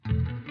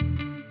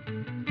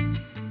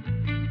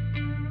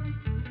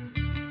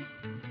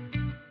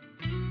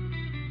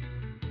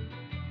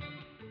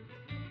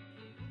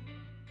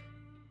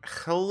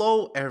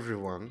Hello,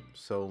 everyone.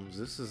 So,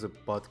 this is a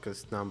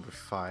podcast number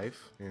five,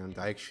 and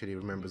I actually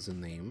remember the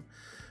name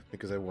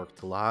because I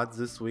worked a lot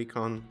this week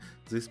on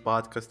this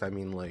podcast. I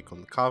mean, like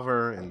on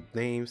cover and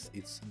names.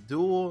 It's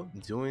Duo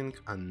Doing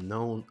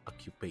Unknown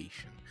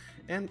Occupation.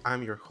 And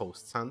I'm your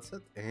host,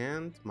 Sunset,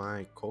 and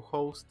my co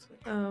host.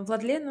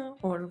 Vladlena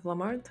or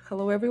Vlamart.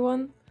 Hello,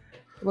 everyone. Yeah,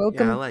 I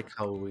Welcome. like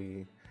how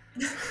we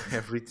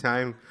every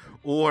time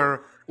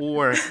or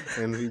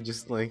and we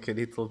just like a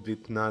little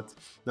bit not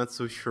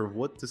so sure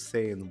what to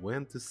say and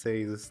when to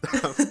say the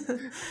stuff.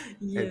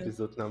 Yeah.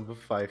 Episode number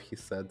five, he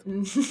said.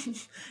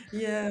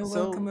 Yeah,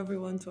 welcome So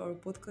everyone to our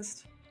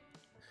podcast.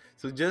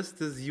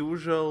 just as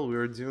usual,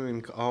 we're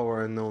doing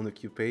our unknown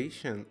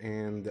occupation,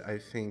 and I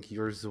think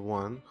you're the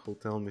one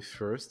who'll tell me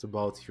first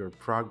about your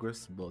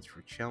progress, about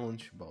your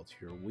challenge, about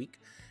your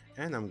week,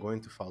 and I'm going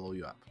to follow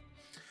you up.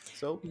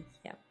 So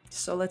Yeah.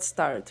 So let's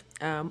start.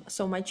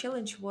 So my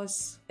challenge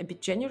was a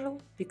bit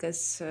general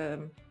because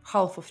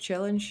half of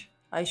challenge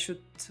I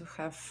should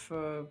have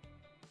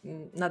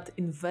not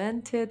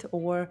invented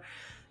or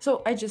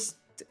so I just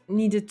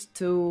needed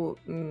to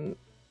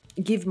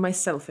give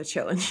myself a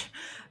challenge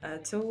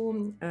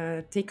to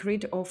take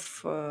rid of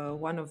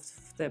one of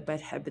the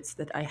bad habits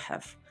that I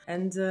have.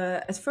 And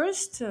at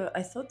first,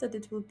 I thought that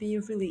it will be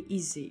really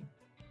easy.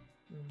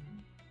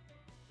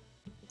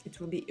 It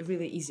will be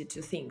really easy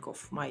to think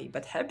of my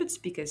bad habits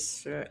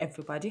because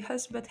everybody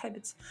has bad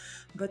habits.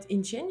 But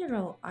in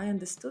general, I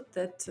understood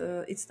that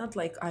it's not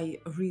like I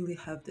really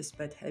have these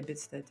bad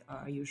habits that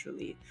are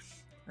usually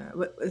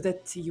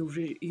that you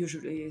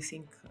usually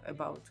think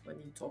about when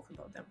you talk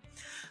about them.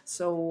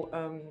 So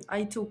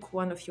I took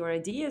one of your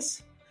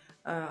ideas.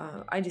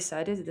 I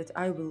decided that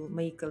I will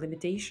make a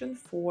limitation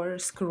for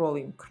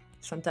scrolling,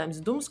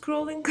 sometimes doom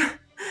scrolling,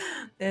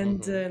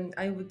 and mhm.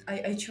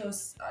 I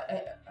chose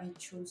I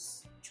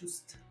chose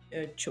choose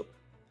cho-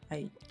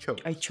 I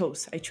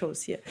Chose. I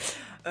chose, yeah.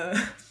 Uh,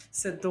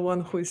 said the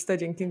one who is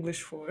studying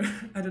English for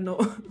I don't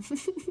know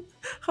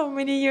how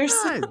many years.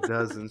 It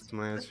doesn't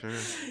matter.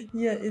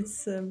 Yeah,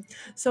 it's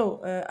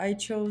so I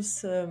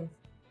chose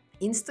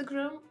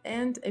Instagram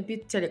and a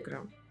bit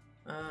Telegram.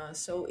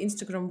 So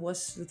Instagram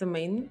was the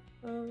main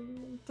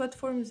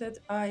platform that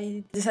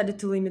I decided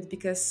to limit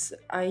because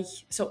I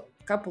so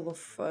a couple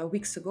of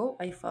weeks ago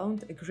I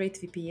found a great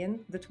VPN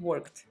that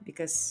worked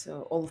because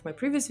all of my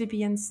previous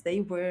VPNs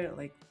they were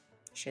like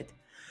shit,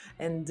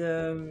 and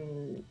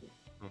Mhm.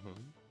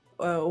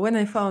 when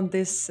I found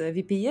this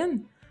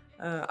VPN,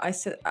 I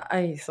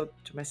thought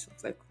to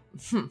myself like,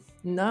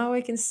 now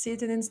I can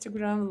sit on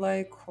Instagram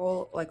like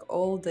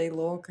all day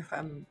long if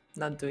I'm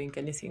not doing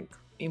anything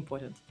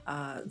important.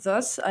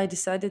 Thus, I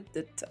decided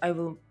that I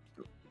will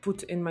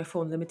put in my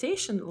phone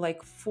limitation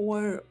like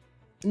for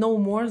no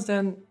more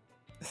than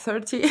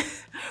 30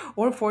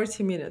 or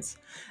 40 minutes,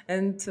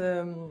 and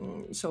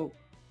so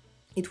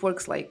it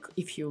works like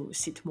if you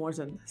sit more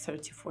than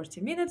 30 40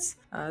 minutes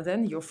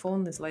then your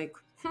phone is like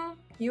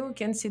you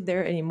can't sit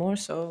there anymore,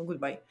 so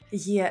goodbye.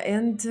 Yeah,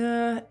 and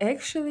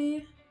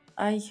actually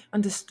I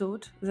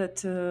understood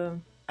that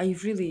I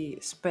really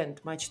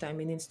spend much time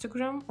in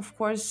Instagram. Of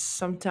course,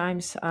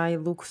 sometimes I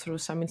look through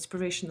some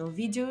inspirational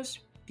videos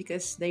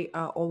because they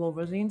are all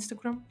over the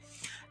Instagram,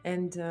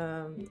 and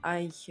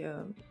I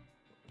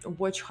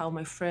watch how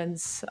my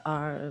friends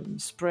are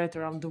spread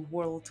around the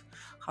world,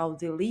 how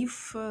they live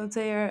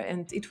there,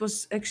 and it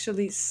was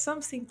actually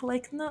something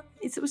like not.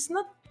 It was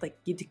not like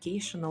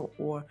educational,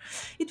 or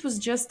it was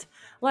just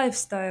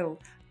lifestyle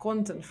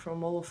content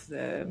from all of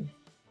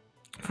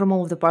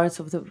the parts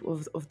of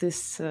of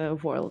this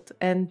world,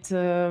 and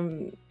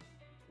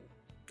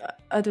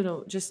I don't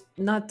know, just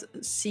not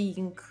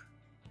seeing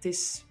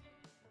this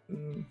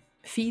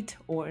feed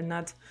or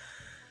not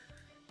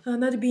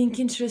being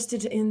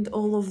interested in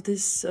all of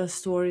these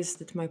stories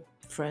that my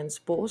friends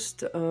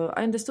post,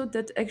 I understood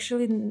that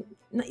actually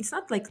it's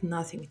not like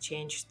nothing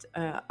changed.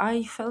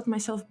 I felt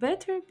myself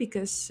better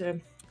because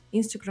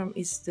Instagram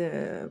is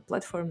the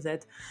platform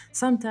that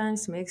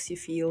sometimes makes you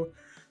feel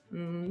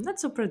not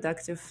so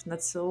productive,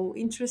 not so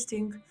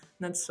interesting,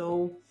 not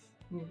so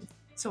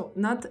so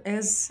not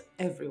as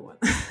everyone.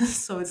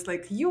 So it's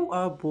like you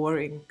are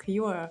boring,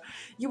 you are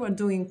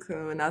doing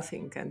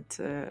nothing, and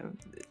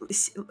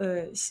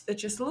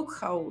just look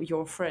how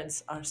your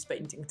friends are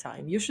spending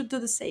time, you should do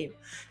the same.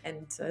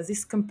 And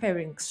this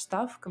comparing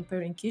stuff,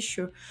 comparing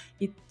issue,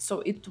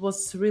 it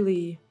was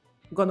really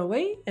gone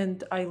away,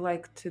 and I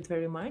liked it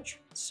very much.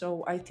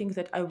 So I think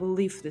that I will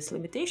leave this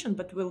limitation,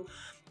 but will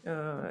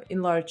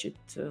enlarge it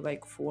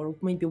like for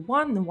maybe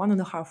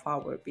 1.5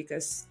 hour,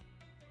 because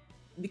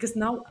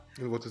now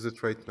And what is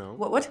it right now?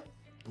 what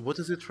What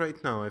is it right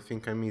now? I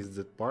think I missed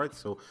that part.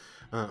 So,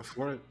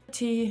 for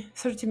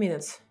 30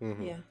 minutes,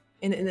 mhm. yeah,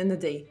 in a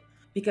day,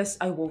 because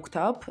I woke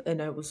up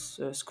and I was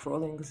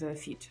scrolling the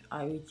feed.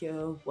 I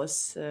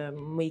was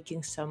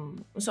making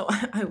some, so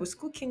I was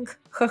cooking.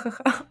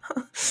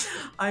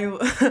 I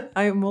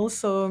I'm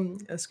also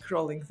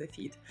scrolling the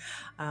feed.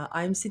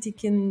 I'm sitting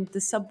in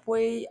the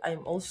subway,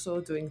 I'm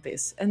also doing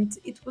this, and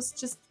it was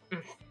just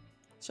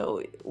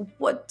So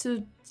what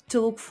to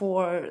look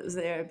for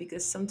there,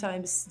 because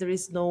sometimes there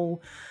is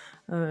no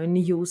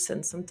news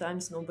and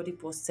sometimes nobody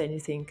posts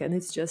anything and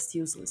it's just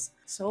useless.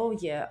 So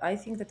yeah, I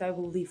think that I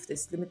will leave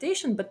this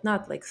limitation, but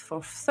not like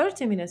for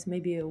 30 minutes,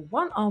 maybe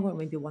 1 hour,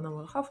 maybe 1 hour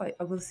and a half.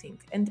 I will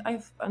think. And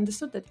I've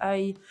understood that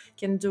I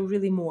can do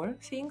really more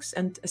things,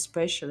 and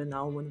especially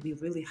now when we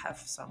really have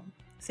some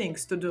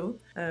things to do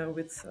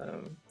with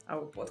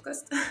our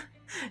podcast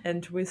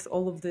and with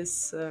all of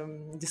this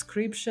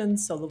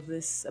descriptions, all of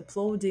this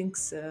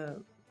uploadings,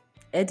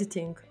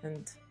 editing,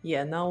 and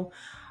yeah, now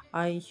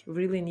I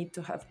really need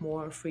to have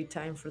more free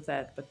time for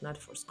that, but not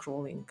for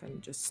scrolling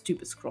and just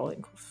stupid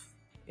scrolling of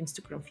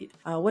Instagram feed.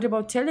 What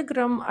about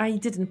Telegram? I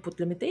didn't put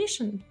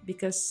limitation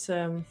because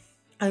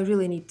I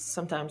really need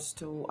sometimes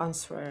to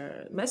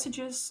answer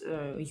messages,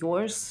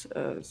 yours,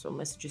 so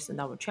messages in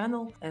our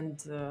channel, and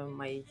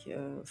my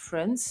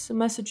friends'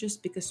 messages,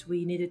 because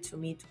we needed to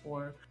meet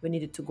or we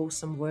needed to go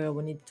somewhere,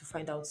 we needed to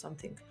find out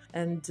something.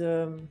 And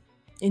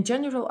in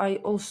general, I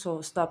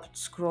also stopped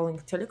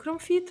scrolling Telegram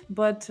feed,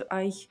 but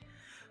I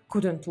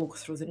couldn't look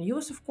through the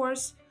news, of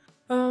course.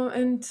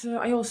 And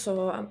I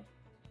also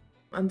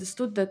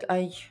understood that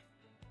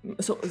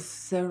so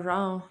there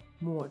are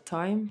more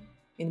time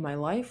in my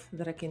life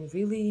that I can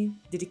really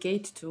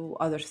dedicate to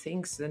other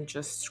things than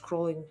just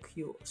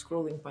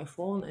scrolling my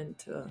phone and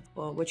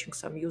watching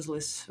some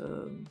useless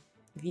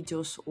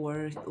videos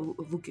or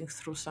looking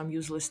through some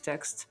useless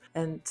text.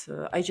 And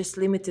I just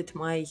limited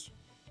my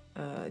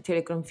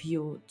Telegram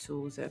view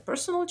to the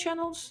personal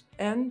channels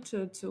and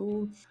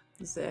to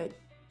the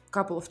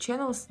couple of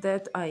channels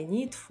that I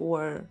need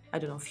for, I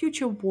don't know,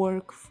 future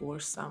work, for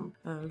some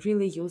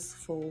really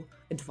useful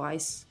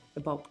advice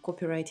about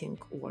copywriting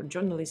or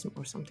journalism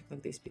or something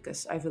like this,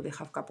 because I really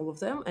have a couple of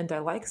them and I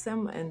like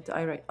them, and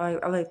I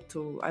like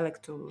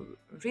to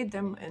read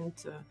them and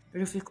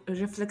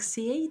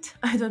reflexiate.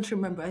 I don't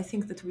remember. I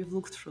think that we've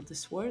looked through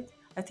this word.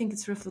 I think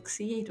it's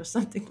reflexiate or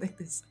something like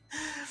this.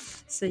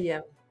 So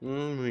yeah.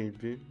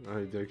 Maybe.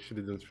 I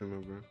actually don't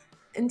remember.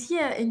 And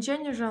yeah, in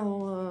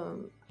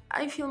general,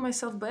 I feel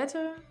myself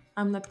better.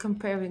 I'm not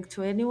comparing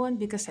to anyone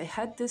because I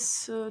had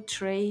this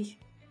tray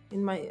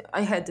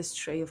I had this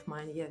tray of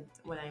mine yet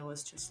when I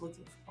was just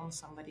looking on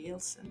somebody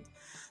else and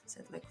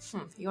said like,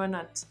 you are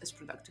not as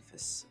productive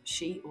as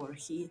she or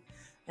he.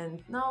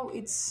 And now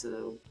it's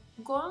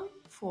gone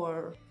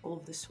for all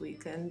of this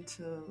week, and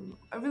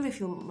I really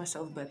feel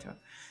myself better.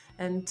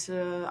 And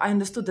I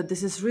understood that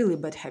this is really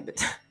bad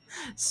habit.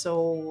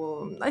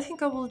 So I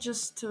think I will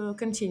just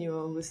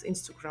continue with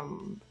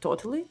Instagram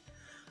totally.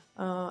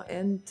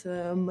 And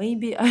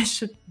maybe I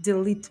should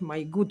delete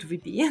my good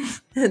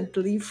VPN and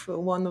leave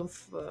one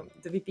of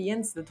the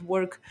VPNs that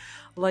work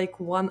like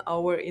 1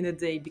 hour in a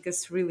day,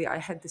 because really I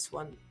had this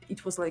one.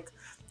 It was like,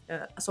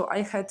 so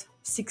I had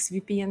 6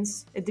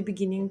 VPNs at the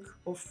beginning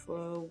of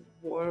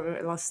war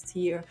last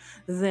year.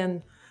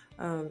 Then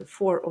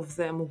 4 of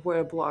them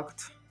were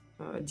blocked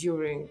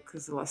during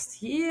the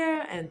last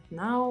year, and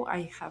now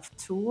I have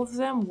 2 of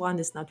them. One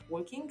is not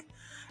working,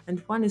 and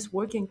one is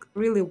working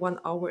really 1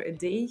 hour a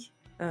day,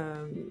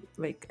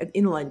 like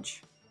in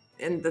lunch,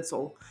 and that's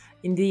all.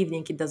 In the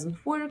evening, it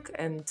doesn't work,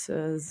 and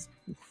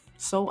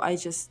so I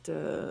just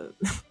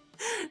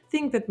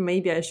think that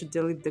maybe I should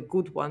delete the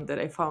good one that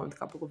I found a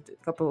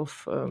couple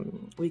of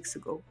weeks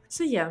ago.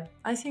 So yeah,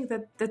 I think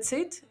that that's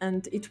it,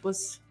 and it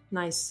was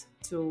nice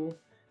to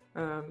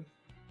um,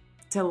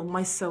 tell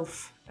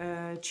myself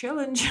a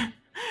challenge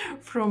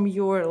from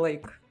your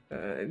like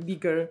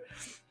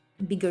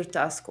bigger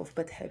task of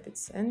bad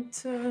habits. And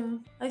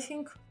I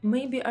think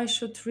maybe I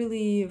should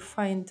really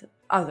find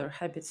other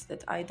habits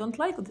that I don't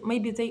like.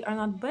 Maybe they are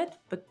not bad,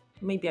 but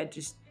maybe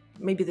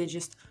they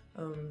just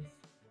um,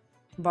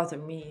 bother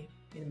me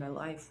in my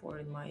life or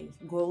in my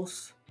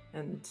goals,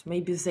 and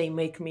maybe they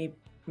make me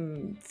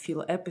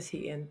feel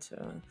apathy and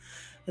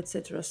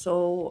etc.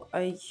 So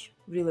I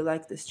really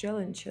like this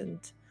challenge, and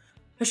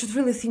I should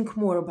really think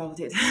more about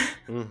it.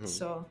 Mm-hmm.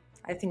 So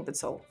I think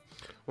that's all.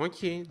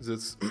 Okay,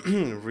 that's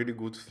a really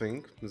good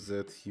thing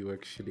that you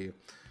actually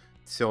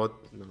thought,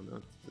 no,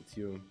 not that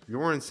you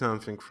learned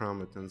something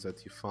from it and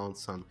that you found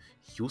some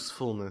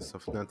usefulness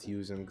of not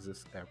using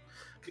this app,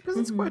 because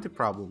it's Mm-hmm. quite a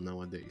problem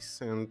nowadays,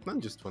 and not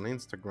just on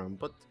Instagram,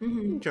 but Mm-hmm.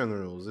 in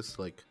general, this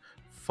like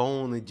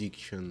phone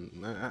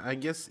addiction. I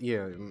guess,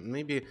 yeah,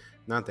 maybe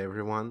not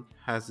everyone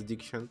has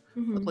addiction,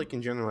 but Mm-hmm. like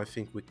in general, I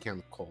think we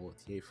can call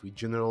it, yeah, if we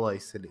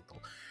generalize a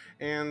little.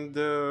 And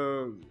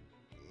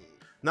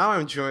now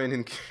I'm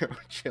joining your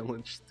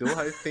challenge too,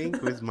 I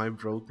think, with my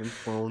broken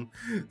phone.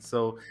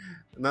 So,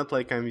 not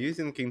like I'm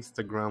using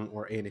Instagram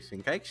or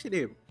anything. I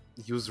actually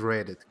use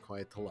Reddit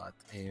quite a lot.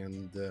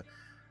 And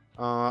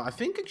I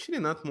think actually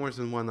not more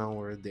than 1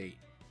 hour a day.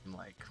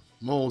 Like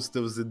most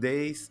of the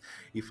days,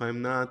 if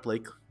I'm not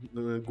like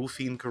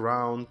goofing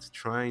around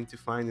trying to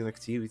find an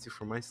activity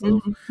for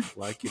myself, Mm-hmm.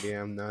 luckily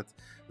I'm not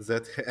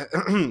that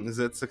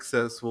that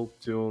successful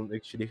to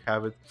actually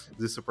have it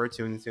this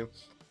opportunity.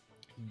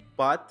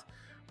 But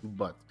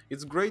but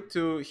it's great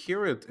to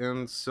hear it.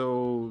 And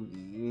so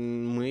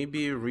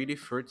maybe really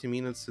 30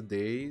 minutes a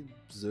day,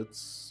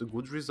 that's a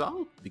good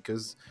result,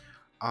 because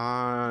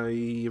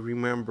I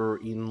remember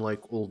in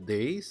like old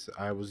days,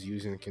 I was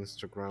using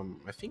Instagram,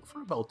 I think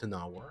for about an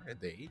hour a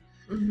day.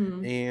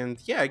 Mm-hmm. And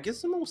yeah, I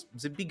guess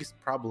the biggest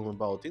problem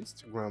about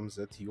Instagram is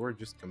that you're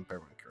just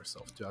comparing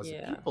yourself to other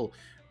Yeah. people.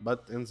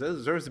 But and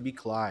there's a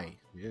big lie,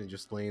 yeah,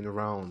 just laying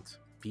around.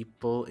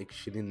 People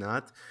actually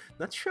not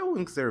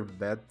showing their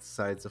bad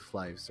sides of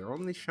lives. They're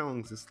only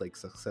showing this like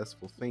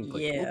successful thing. Like,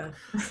 look, Yeah.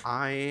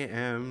 I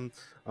am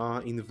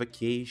in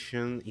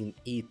vacation in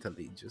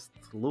Italy. Just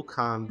look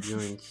how I'm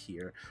doing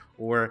here.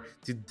 Or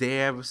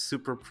today I was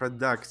super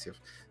productive.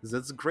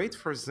 That's great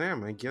for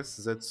them. I guess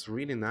that's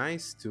really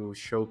nice to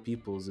show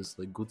people this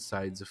like good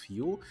sides of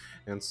you,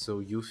 and so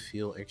you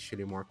feel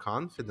actually more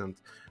confident.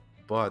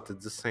 But at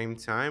the same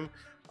time,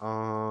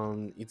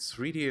 it's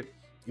really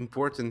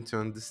important to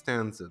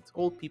understand that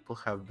all people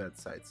have bad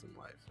sides in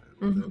life,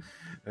 and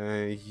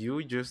Mm-hmm. you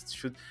just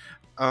should.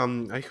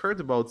 I heard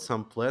about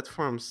some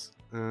platforms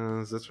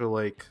that are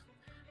like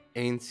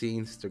anti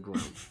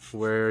Instagram,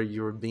 where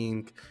you're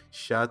being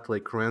shot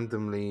like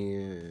randomly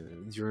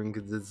during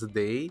the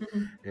day,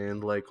 Mm-hmm.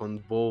 and like on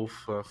both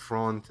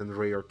front and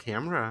rear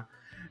camera.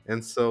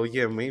 And so,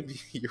 yeah, maybe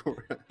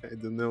you're, I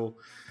don't know,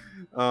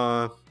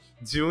 uh,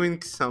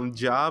 doing some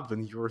job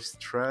and you're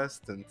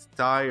stressed and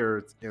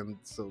tired. And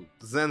so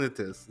then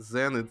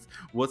it's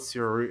what's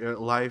your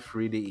life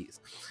really is.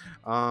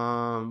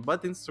 But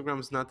Instagram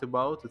is not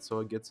about it, so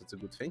I guess it's a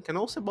good thing. And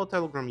also about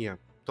Telegram, yeah,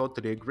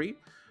 totally agree.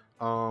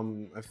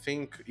 I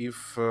think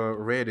if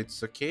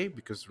Reddit's okay,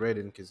 because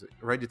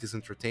Reddit is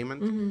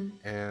entertainment,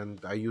 Mm-hmm. and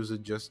I use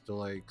it just to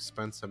like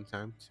spend some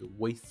time, to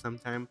waste some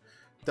time.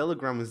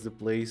 Telegram is the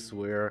place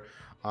where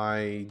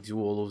I do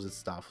all of the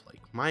stuff,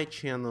 like my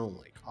channel,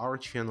 like our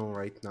channel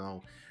right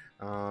now,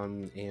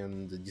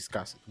 and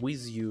discuss it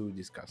with you,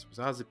 discuss with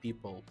other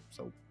people.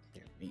 So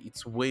yeah,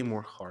 it's way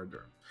more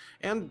harder,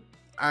 and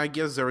I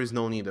guess there is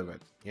no need of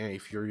it. Yeah,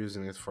 if you're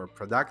using it for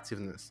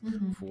productiveness,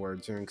 Mm-hmm. for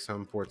doing some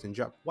important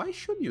job, why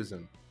should you use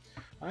them?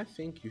 I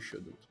think you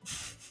shouldn't.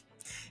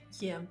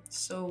 Yeah.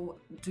 So,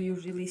 do you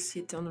really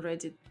sit on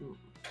Reddit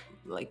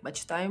like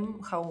much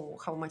time?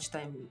 How much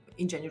time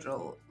in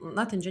general?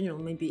 Not in general,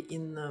 maybe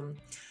in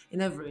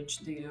average,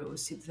 do you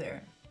sit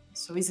there?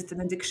 So, is it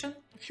an addiction?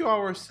 A few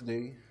hours a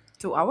day.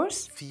 2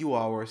 hours? Few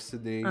hours a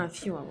day. A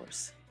few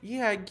hours.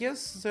 Yeah, I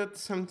guess that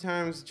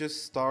sometimes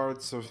just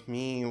starts of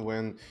me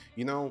when,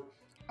 you know,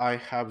 I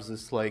have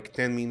this like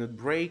 10-minute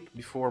break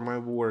before my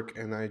work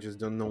and I just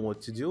don't know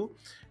what to do.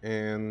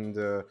 And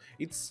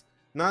it's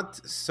not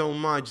so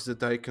much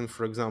that I can,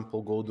 for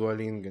example, go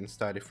Duolingo and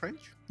study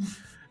French,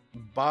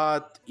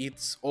 but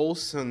it's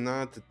also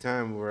not a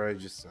time where I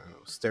just, I don't know,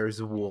 stare at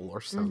a wall or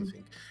Mm-hmm.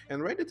 something.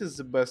 And Reddit is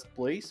the best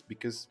place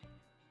because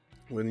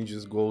when you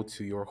just go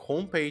to your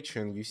homepage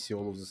and you see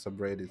all of the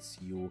subreddits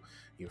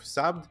you've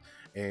subbed,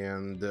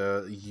 and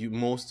you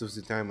most of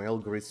the time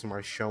algorithms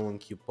are showing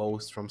you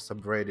posts from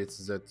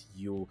subreddits that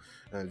you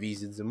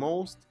visit the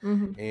most,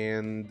 Mm-hmm.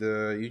 and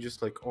you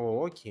just like,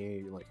 oh,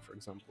 okay, like for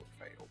example,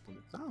 if I open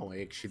it now,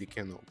 I actually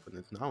can open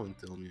it now and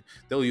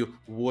tell you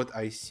what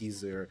I see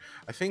there.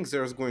 I think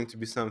there's going to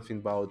be something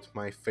about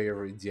my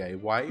favorite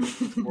DIY,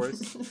 of course.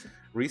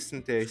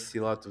 Recently I see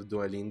a lot of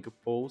Duolingo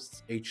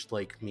posts aged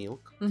like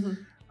milk. Mm-hmm.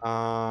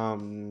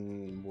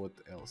 What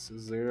else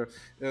is there?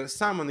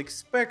 Some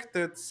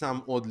unexpected,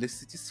 some oddly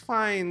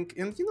satisfying,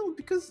 and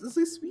because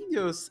these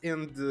videos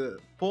and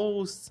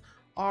posts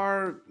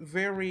are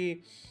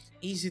very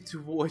easy to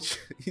watch,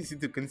 easy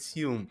to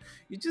consume.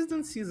 You just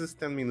don't see this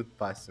 10-minute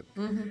passing.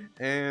 Mm-hmm.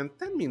 And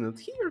 10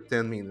 minutes here,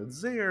 10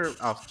 minutes there,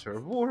 after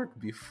work,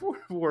 before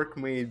work,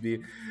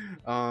 maybe,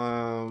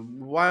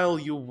 while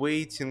you're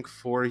waiting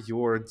for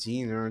your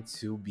dinner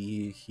to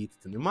be heated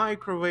in the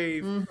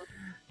microwave, Mm-hmm.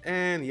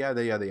 and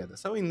yada yada yada.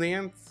 So in the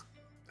end,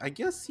 I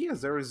guess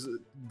yes, there is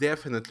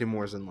definitely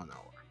more than 1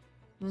 hour.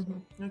 So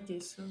Mm-hmm. Okay,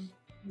 so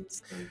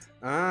it's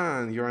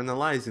not. you're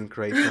analyzing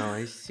right now.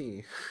 I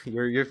see.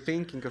 You're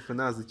thinking of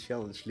another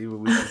challenge. Leave a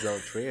week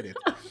without Reddit.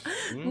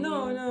 No,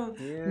 Mm, no,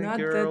 yeah, not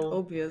that girl.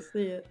 obvious.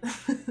 Yeah.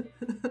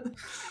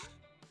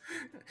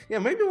 Yeah,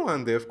 maybe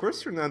one day. Of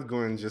course, you're not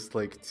going just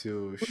like to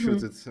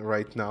shoot Mhm. it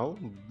right now,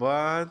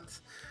 but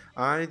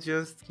I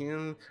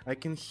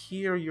can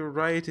hear you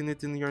writing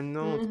it in your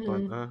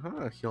notepad.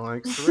 Mhm. He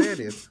likes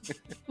Reddit.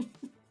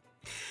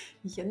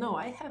 Yeah, no,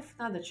 I have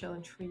another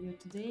challenge for you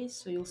today,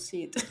 so you'll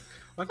see it.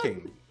 Okay.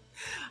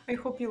 I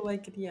hope you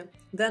like it. Yeah.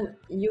 Then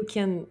you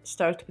can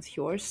start with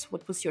yours.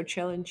 What was your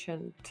challenge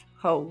and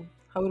how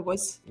it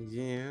was?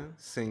 Yeah,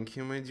 thank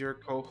you, my dear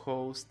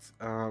co-host.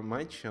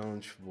 My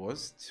challenge was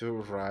to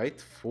write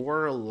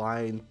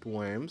 4-line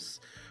poems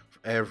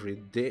every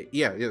day.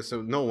 Yeah, yeah. So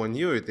no one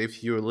knew it if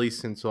you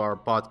listen to our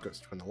podcast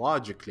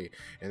chronologically,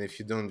 and if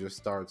you don't just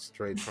start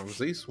straight from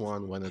this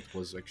one when it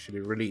was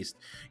actually released.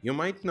 You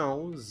might know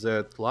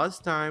that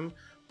last time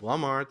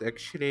Walmart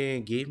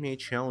actually gave me a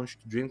challenge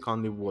to drink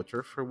only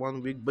water for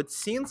 1 week, but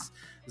since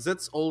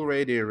that's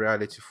already a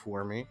reality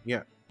for me,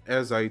 yeah,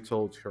 as I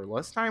told her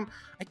last time,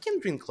 I can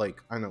drink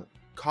like, I don't know,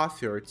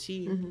 coffee or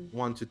tea Hmm.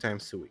 1 2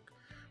 times a week.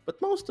 But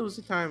most of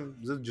the time,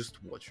 that's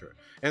just water.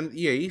 And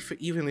yeah, if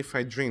even if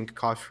I drink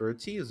coffee or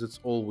tea, it's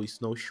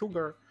always no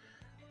sugar,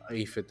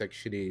 if it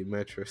actually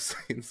matters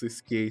in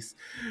this case.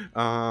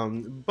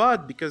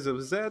 But because of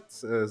that,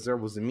 there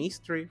was a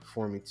mystery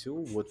for me too.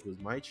 What was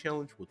my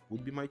challenge? What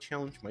would be my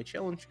challenge? My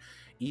challenge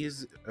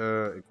is,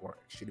 or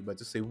actually,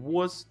 better say,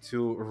 was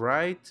to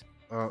write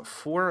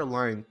 4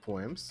 line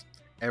poems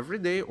every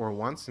day or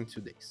once in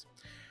 2 days.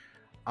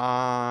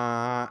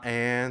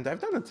 And I've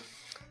done it.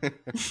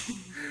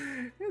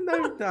 And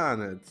I've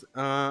done it.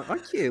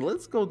 Okay,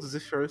 let's go to the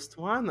first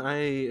one.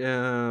 I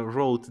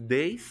wrote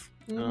days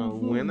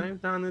when Hmm.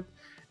 I've done it,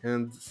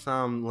 and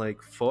some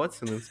like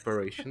thoughts and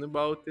inspiration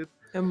about it.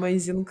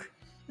 Amazing.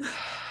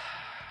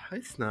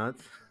 It's not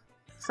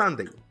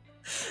Sunday.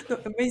 No,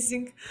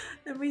 amazing,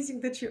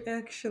 amazing that you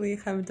actually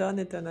have done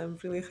it, and I'm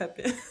really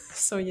happy.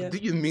 So yeah. Do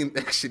you mean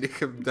actually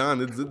have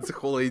done it? That's the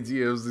whole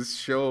idea of this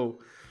show.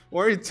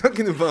 What are you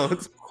talking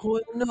about?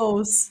 Who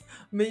knows?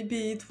 Maybe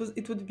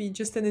it would be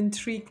just an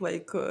intrigue,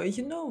 like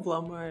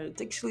Vlamar.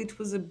 Actually, it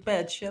was a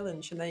bad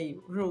challenge, and I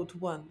wrote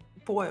one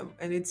poem,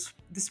 and it's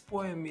this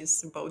poem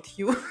is about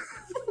you.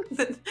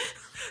 that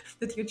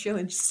that your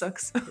challenge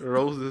sucks.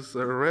 Roses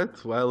are red,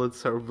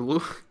 violets are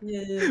blue.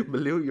 Yeah, yeah,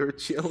 Blue, your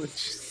challenge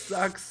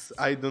sucks.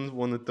 I don't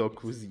want to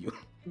talk with you.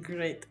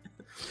 great.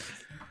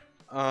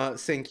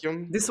 Thank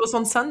you. This was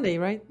on Sunday,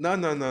 right? No,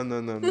 no, no, no,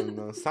 no, no,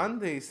 no.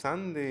 Sunday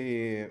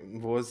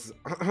was.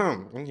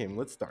 Okay,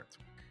 let's start.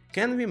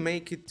 Can we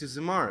make it to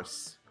the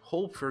Mars?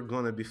 Hope we're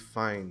gonna be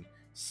fine.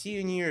 See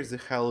you near the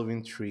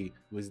Halloween tree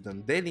with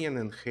dandelion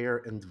and hair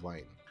and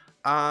wine.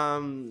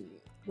 Um,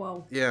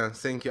 Wow. yeah,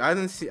 thank you. I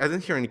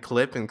didn't hear any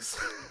clippings.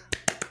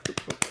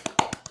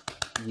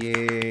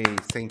 Yay,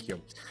 thank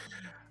you.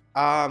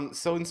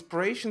 So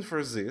inspiration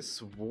for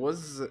this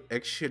was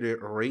actually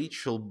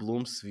Rachel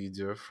Bloom's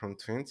video from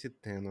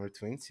 2010 or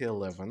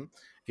 2011.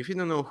 If you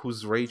don't know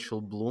who's Rachel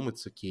Bloom,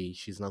 it's okay.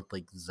 She's not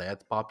like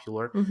that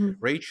popular. Mm-hmm.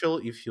 Rachel,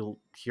 if you'll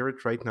hear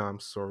it right now, I'm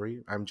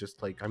sorry.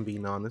 I'm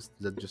being honest.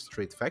 That's just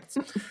straight facts.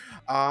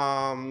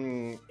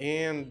 And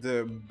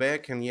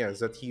back in yeah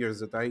that year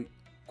that I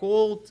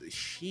called,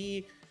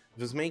 she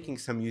was making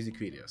some music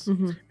videos,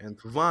 Mm-hmm. and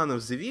one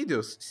of the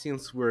videos,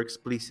 since we're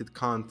explicit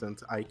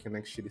content, I can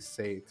actually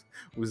say it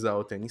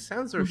without any Mm-hmm.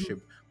 censorship,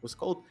 was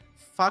called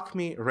 "Fuck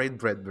Me, Ray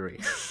Bradbury."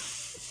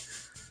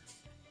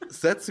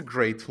 That's a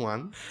great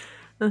one.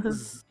 Uh-huh.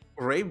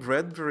 Ray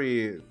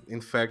Bradbury,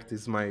 in fact,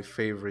 is my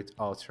favorite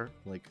author,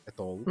 like at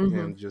all, Mm-hmm.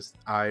 and just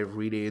I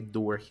really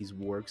adore his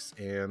works,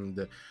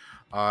 and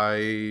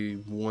I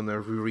wanna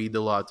reread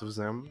a lot of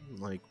them,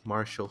 like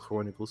Martial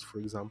Chronicles, for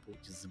example,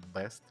 which is the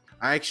best.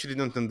 I actually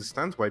don't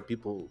understand why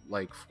people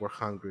like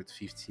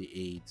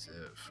 458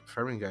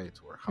 Fahrenheit,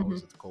 or how Mm-hmm.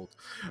 is it called?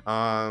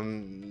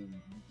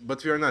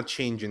 But we are not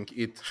changing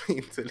it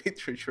into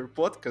literature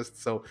podcast,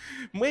 so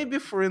maybe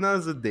for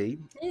another day.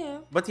 Yeah.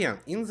 But yeah,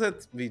 in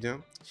that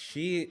video,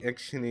 she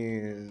actually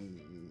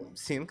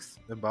thinks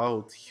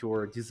about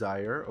her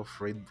desire of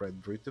Red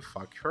Bradbury to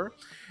fuck her,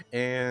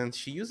 and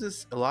she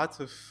uses a lot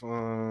of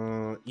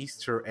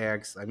Easter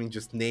eggs. I mean,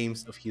 just names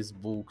of his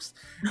books,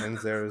 and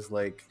there's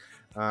like,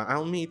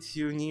 "I'll meet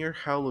you near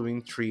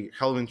Halloween tree."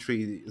 Halloween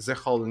tree. The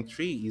Halloween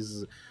tree is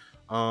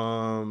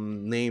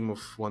name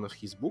of one of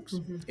his books,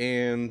 Mm-hmm.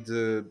 and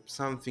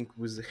something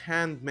with the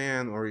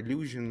Handman or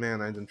Illusion Man.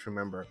 I don't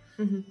remember.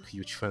 Mm-hmm.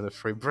 Huge fan of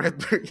Ray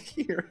Bradbury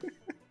here.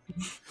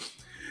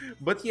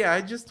 But yeah,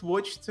 I just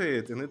watched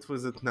it, and it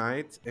was at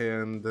night,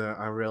 and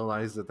I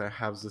realized that I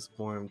have this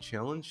poem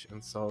challenge,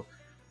 and so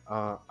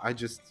uh, I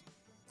just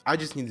I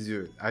just need to do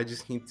it. I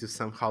just need to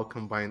somehow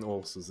combine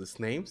also these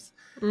names.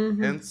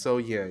 Mm-hmm. And so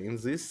yeah, in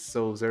this,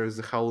 so there is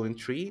a Halloween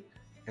tree,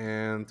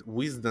 and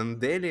with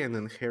dandelion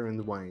and hair and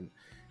wine.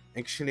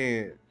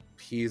 Actually,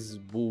 his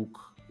book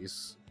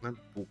is not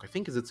book. I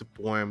think it's a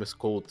poem. It's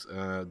called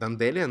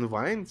Dandelion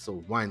Wine, so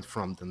wine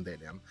from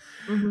dandelion.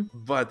 Mm-hmm.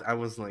 But I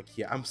was like,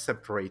 yeah, I'm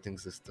separating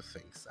these two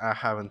things. I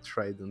haven't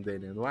tried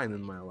dandelion wine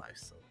in my life,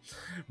 so.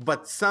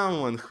 But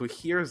someone who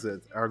hears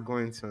it are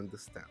going to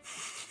understand.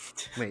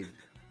 Maybe,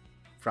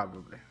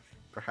 probably,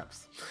 perhaps.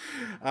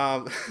 Um,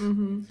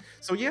 Mm-hmm.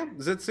 so yeah,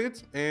 that's it,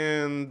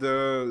 and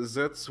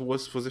that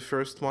was for the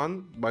first one.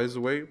 By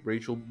the way,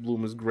 Rachel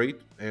Bloom is great,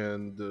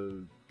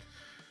 and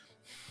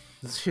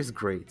she's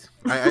great.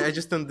 I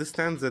just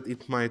understand that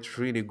it might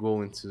really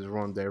go into the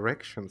wrong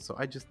direction, so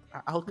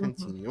I'll Mm-hmm.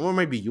 continue. Or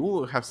maybe you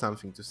will have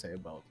something to say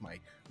about my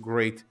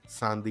great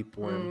Sunday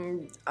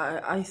poem.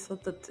 I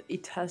thought that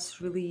it has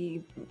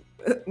really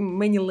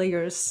many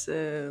layers.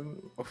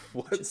 Of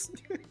what?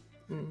 Just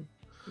mm,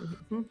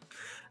 mhm.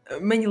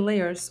 Many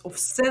layers of Am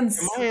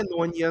sense. I an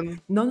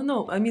onion? No, no,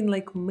 no. I mean,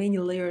 like many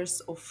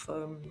layers of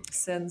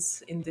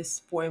sense in this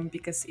poem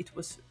because it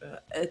was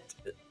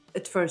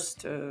at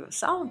first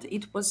sound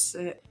it was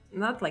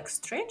not like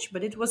strange,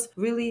 but it was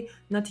really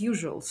not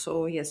usual.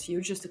 So yes,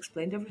 you just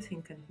explained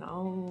everything, and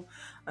now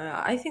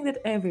I think that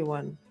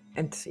everyone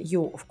and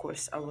you, of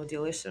course, our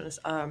dear listeners,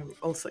 are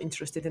also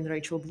interested in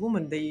Rachel Bloom,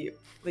 and they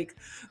like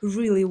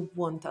really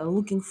are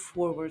looking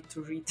forward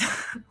to read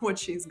what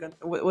she's got,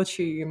 what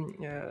she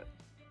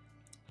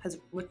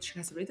what she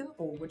has written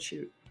or what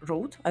she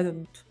wrote. I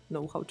don't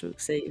know how to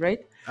say,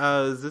 right?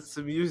 That's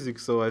the music,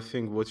 so I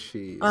think what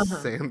she Uh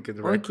huh. sang and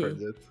Okay.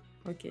 recorded.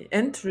 Okay.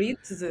 And read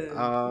the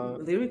Uh,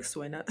 lyrics.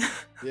 Why not?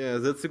 yeah,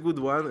 that's a good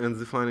one. And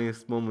the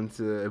funniest moment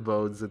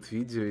about that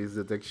video is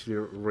that actually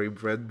Ray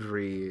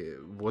Bradbury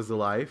was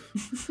alive,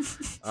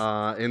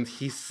 and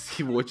he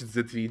watched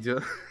that video.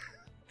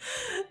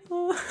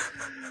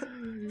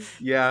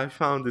 Yeah, I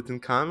found it in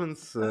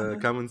Uh-huh.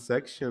 comment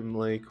section.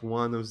 Like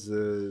one of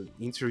the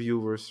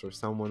interviewers or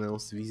someone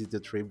else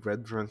visited Ray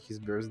Bradbury on his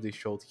birthday,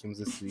 showed him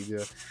this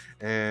video,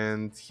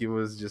 and he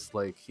was just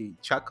like he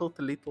chuckled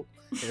a little.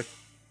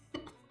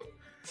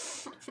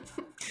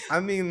 I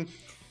mean,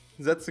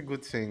 that's a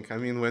good thing. I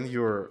mean, when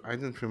you're, I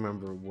don't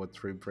remember what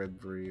Ray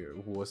Bradbury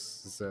was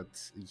that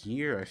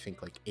year. I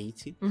think like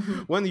 80.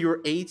 Hmm. When you're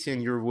 80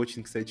 and you're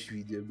watching such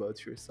video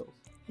about yourself.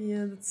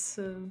 Yeah,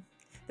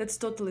 that's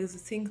totally the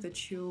thing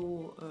that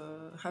you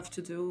have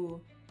to do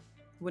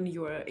when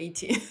you are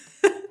 80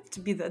 to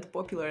be that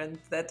popular and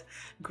that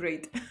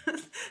great.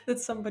 That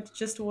somebody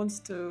just wants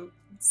to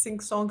sing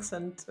songs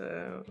and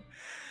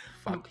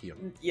Fuck you.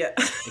 yeah.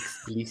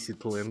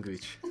 Explicit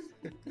language.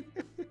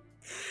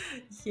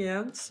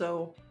 Yeah,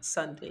 so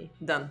Sunday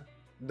done.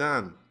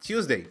 Done.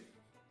 Tuesday.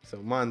 So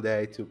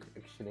Monday I took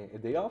actually a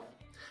day off.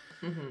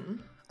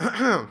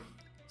 Hmm.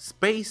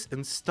 Space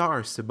and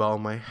stars above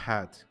my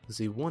head.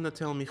 They wanna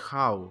tell me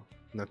how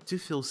not to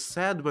feel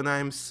sad when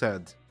I'm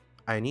sad.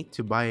 I need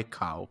to buy a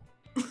cow.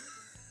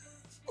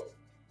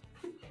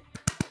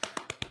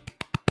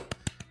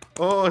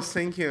 Oh,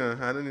 thank you.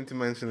 I don't need to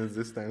mention it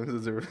this time. This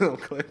is a real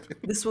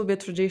clip. This will be a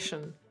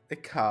tradition. A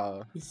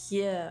cow.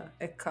 Yeah,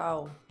 a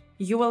cow.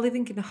 You are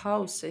living in a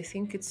house. I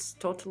think it's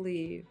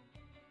totally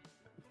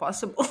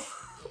possible.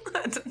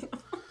 I don't know.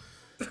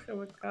 To have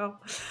a cow.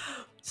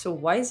 So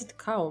why is it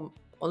cow?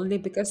 Only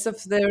because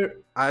of their.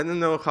 I don't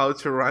know how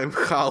to rhyme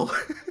cow.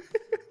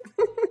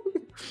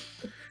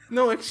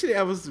 No, actually,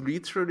 I was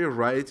literally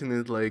writing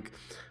it like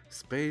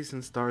space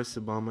and stars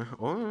above my.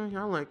 Oh,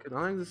 yeah, I like it.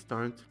 I like the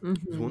start. You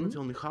want to Hmm.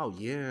 tell me how?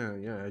 Yeah,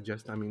 yeah.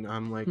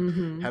 I'm like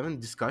Hmm. having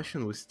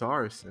discussion with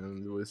stars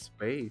and with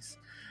space,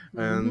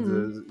 and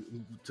Hmm.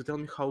 to tell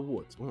me how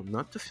what? Oh,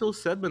 not to feel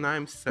sad when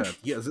I'm sad.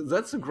 Yeah,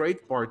 that's a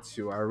great part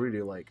too. I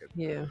really like it.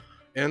 Yeah.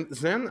 And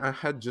then I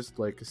had just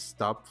like a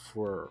stop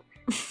for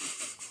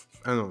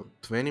I don't know,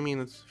 20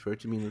 minutes,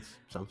 30 minutes,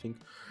 something.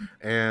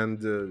 And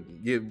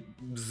yeah,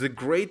 the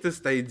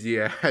greatest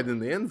idea I had in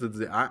the end is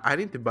that I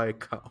need to buy a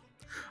cow.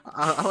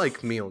 I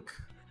like milk.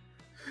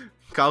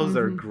 Cows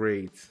are Hmm.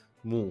 great.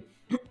 Moo.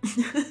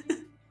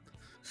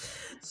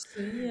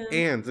 So yeah.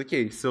 And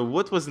okay, so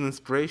what was an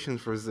inspiration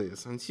for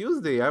this? On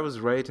Tuesday, I was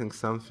writing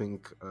something.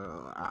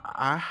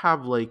 I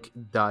have like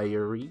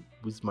diary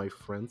with my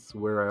friends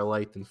where I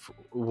write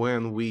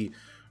when we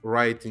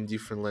write in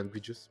different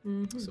languages.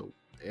 Hmm. So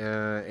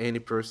any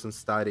person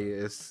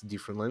studies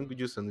different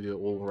languages, and we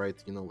all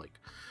write, like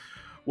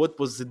what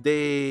was the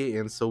day,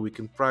 and so we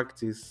can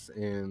practice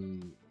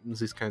and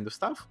this kind of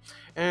stuff.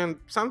 And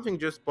something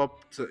just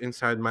popped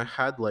inside my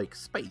head like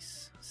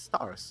space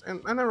stars,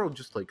 and I wrote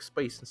just like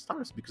space and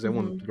stars because I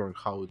wanted Hmm. to learn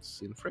how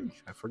it's in French.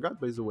 I forgot,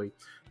 by the way,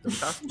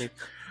 don't ask me.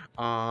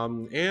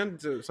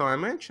 And so I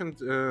mentioned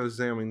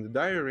them in the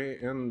diary,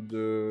 and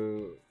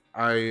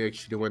I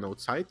actually went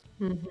outside,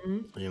 Hmm.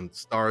 and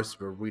stars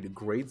were really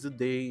great that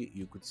day.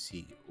 You could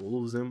see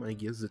all of them, I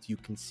guess, that you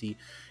can see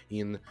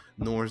in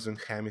northern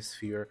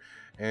hemisphere.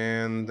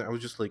 And I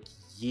was just like,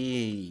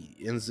 yay.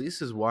 And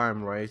this is why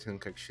I'm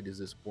writing actually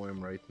this poem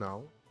right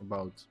now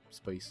about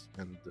space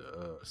and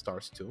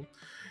stars too.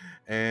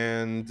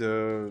 And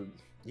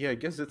yeah, I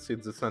guess that's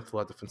it. That's not a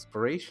lot of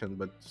inspiration,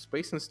 but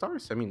space and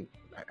stars, I mean,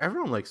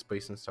 everyone likes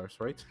space and stars,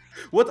 right?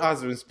 What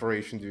other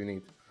inspiration do you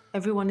need?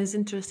 Everyone is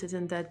interested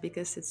in that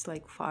because it's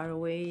like far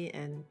away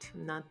and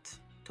not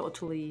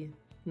totally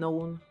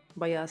known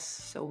by us.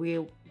 So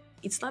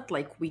it's not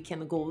like we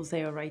can go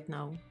there right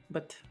now,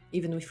 but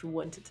even if we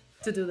wanted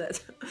to do that.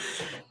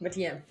 But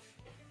yeah.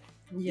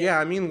 Yeah. Yeah,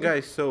 I mean,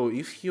 guys. So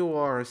if you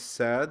are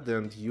sad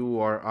and you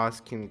are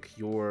asking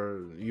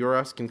you're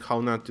asking how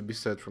not to be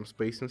sad from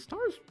space and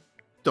stars,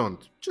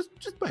 don't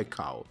just buy a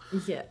cow.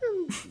 Yeah.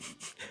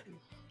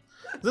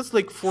 And that's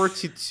like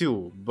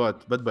 42,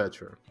 but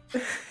better.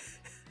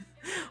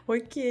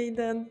 Okay,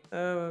 then.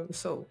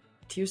 So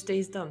Tuesday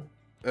is done.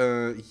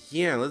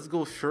 Yeah, let's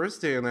go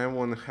Thursday, and I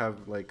want to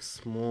have like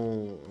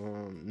small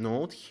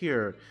note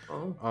here.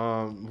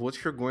 Oh.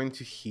 What you're going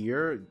to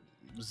hear,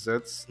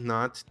 that's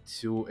not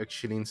to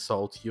actually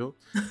insult you.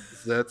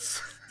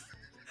 That's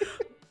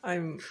I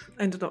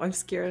don't know, I'm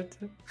scared.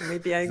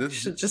 Maybe I that's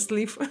should just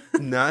leave.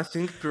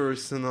 nothing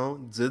personal.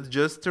 That's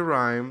just a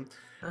rhyme.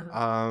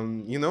 Uh-huh.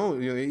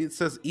 It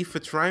says if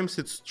it rhymes,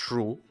 it's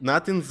true.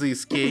 Not in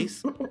this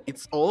case.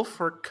 It's all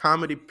for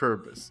comedy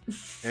purpose,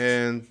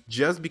 and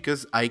just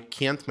because I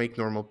can't make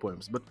normal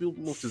poems. But we'll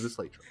move to this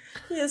later.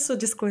 Yeah, so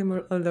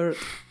disclaimer alert.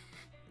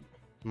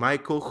 My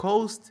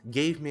co-host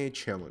gave me a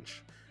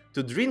challenge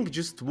to drink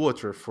just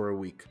water for a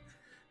week.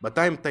 But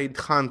I'm Tide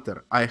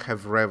Hunter, I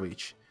have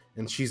Ravage,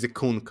 and she's a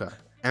Kunka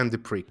and a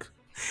prick.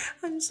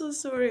 I'm so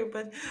sorry,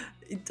 but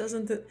it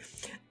doesn't.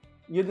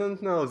 You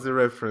don't know the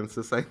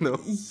references, I know.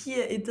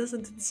 Yeah, it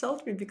doesn't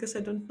insult me because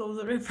I don't know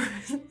the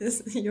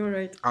references. You're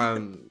right.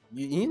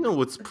 You know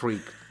what's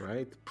prick,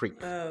 right?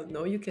 Prick.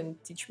 No, you can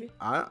teach me.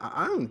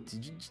 I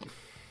don't.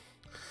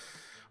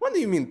 What do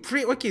you mean?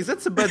 Okay,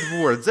 that's a bad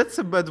word. That's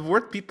a bad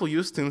word people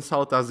use to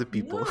insult other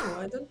people. No,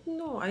 I don't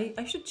know.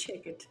 I should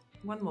check it.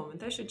 One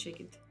moment, I should check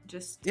it.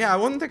 Just. Yeah, I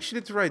wanted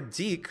actually to write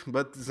dick,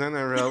 but then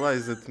I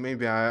realized that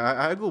maybe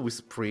I go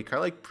with prick. I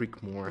like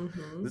prick more.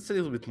 Mm-hmm. That's a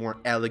little bit more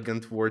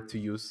elegant word to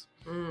use.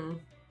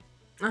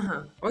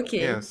 Uh-huh.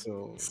 Okay. Yeah,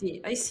 so See,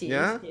 I see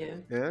yeah, it.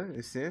 Yeah. yeah,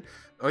 you see.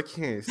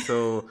 Okay,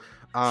 so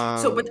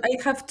So, but I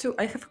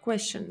have a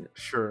question.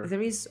 sure.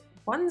 There is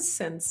one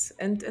sense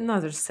and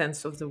another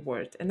sense of the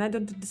word, and I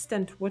don't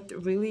understand what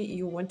really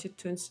you wanted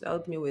to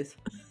insult me with.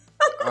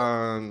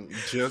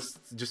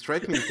 Just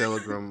write me in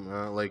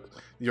Telegram, like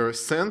your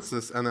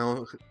senses, and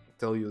I'll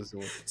tell you the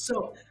word.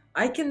 So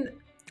I can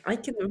I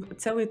can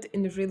tell it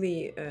in a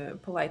really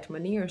polite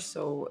manner.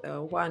 So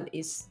one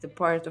is the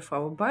part of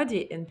our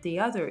body, and the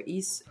other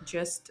is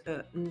just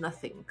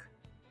nothing,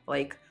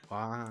 like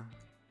Ah.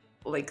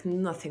 like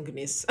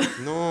nothingness.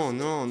 No,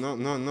 no, no,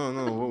 no, no,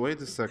 no.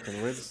 Wait a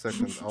second. Wait a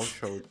second. I'll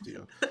show it to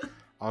you.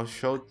 I'll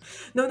show it.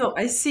 No, no,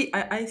 I see.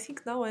 I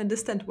think now I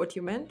understand what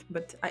you meant,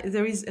 but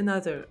there is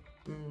another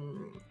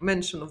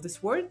mention of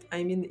this word.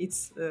 I mean,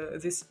 it's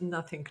this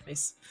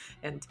nothingness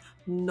and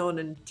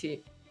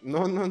nonentity.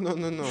 No, no, no,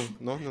 no, no,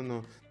 no, no,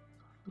 no.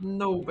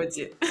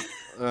 Nobody.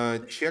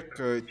 Check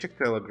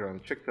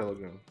Telegram. Check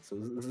Telegram. So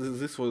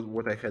this was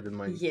what I had in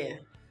mind. Yeah.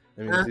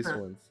 I mean, this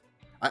one.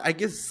 I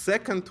guess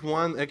second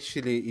one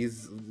actually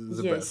is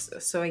the Yes.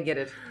 best. So I get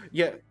it.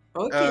 Yeah.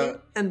 Okay.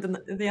 And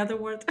the other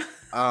word.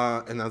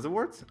 Another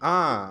word?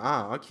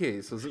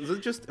 Okay. So that's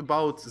just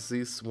about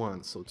this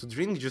one. So to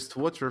drink just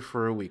water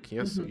for a week.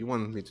 Yes. So you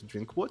want me to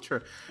drink water,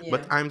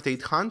 but Yeah. I'm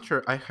Tate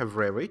Hunter. I have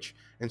Ravage,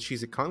 and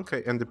she's a conker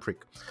and a prick.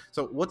 So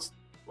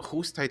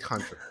who's Tate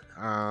Hunter?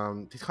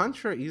 Tate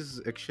Hunter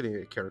is actually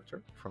a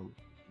character from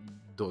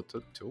Dota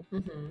 2,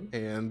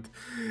 and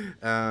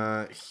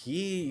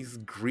he is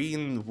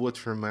green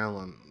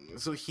watermelon.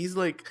 So he's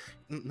like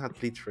not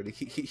literally.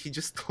 He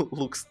just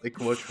looks like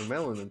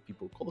watermelon, and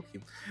people call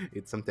him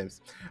it sometimes.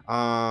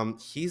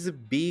 He's a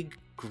big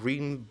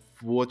green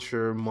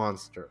water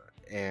monster,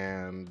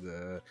 and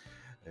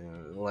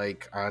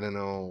like I don't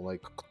know,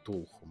 like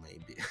Cthulhu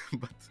maybe,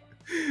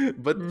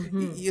 but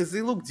yes,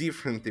 they look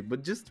differently. But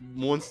just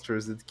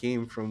monsters that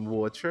came from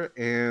water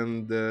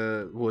and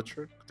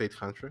water, Tide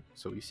Hunter.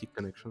 So you see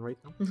connection right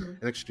now,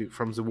 and actually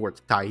from the word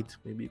tide,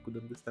 maybe you could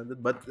understand it.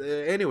 But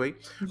anyway,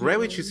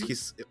 Ravage is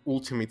his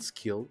ultimate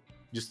skill,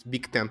 just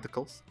big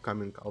tentacles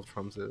coming out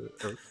from the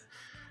earth,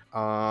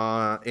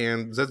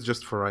 and that's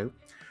just for real.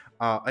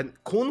 And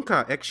Kunka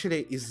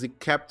actually is the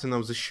captain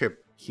of the ship,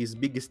 his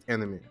biggest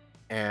enemy,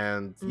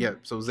 and yeah,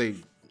 so they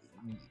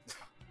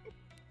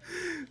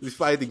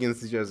fight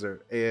against each other,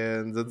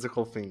 and that's the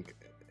whole thing.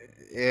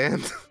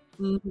 And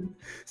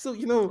so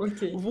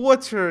Okay.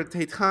 water,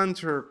 Tate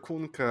Hunter,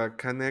 Kunka,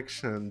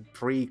 connection,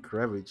 prick,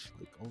 Ravage,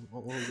 like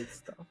all that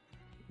stuff.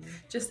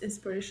 Just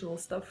inspirational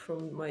stuff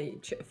from my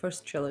first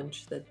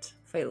challenge that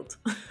failed.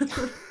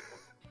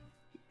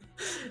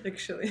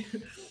 Actually.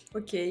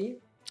 Okay.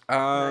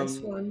 Nice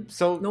one.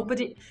 So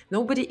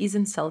Nobody is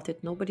insulted.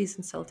 Nobody is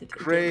insulted.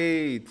 Again.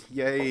 great,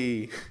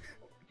 yay.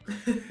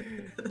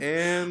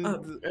 And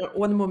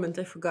one moment,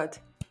 I forgot.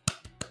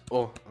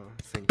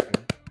 thank you.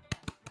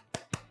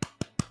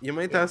 You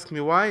might ask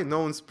me why?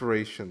 No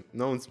inspiration.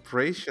 No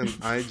inspiration.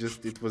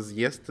 It was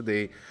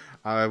yesterday.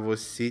 I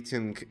was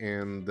sitting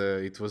and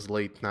it was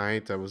late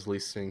night. I was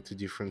listening to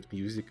different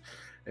music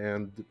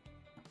and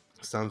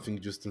something.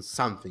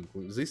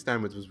 This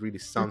time it was really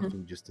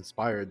something just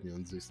inspired me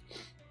on this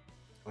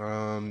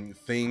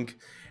thing.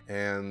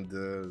 And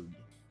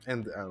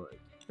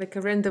like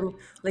a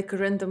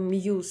random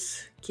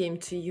muse came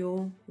to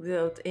you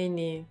without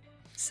any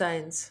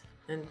signs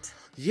and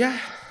yeah,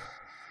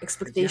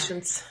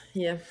 expectations.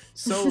 Yeah.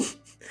 So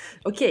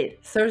okay,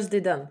 Thursday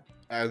done.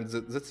 And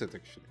that's it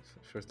actually.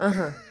 First.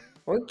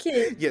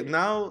 Okay. Yeah.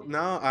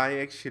 Now I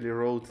actually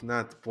wrote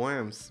not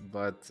poems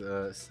but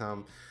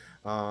some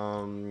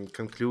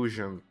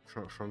conclusion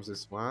from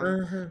this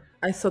one.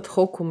 I thought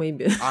Hoku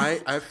maybe.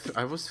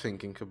 I was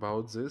thinking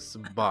about this,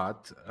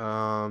 but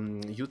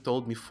you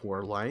told me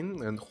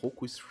 4-line and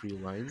Hoku is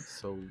 3-line,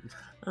 so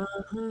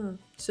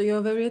So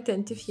you're very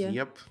attentive here.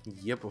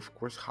 Yep, of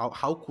course.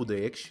 How could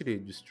I actually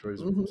destroy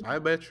the rules? I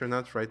better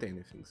not write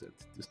anything that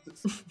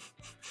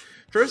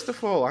First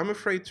of all, I'm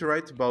afraid to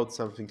write about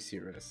something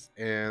serious,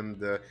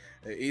 and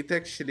it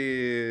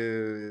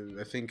actually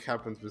I think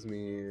happened with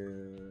me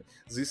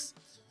this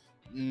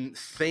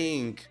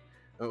thing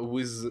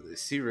with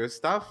serious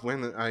stuff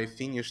when I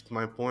finished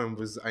my poem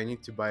with I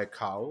need to buy a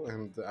cow,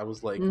 and I was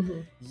like,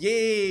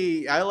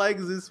 yay, I like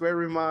this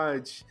very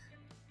much.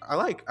 I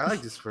like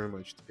this very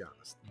much, to be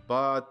honest.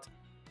 But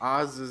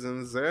other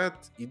than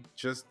that, it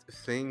just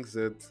things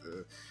that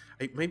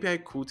maybe I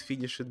could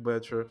finish it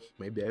better.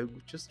 Maybe I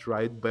would just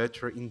write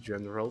better in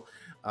general,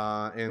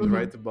 and Mm-hmm.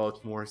 write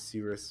about more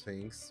serious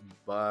things.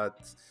 But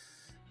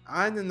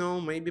I don't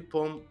know. Maybe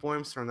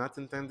poems are not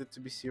intended to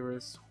be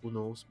serious. Who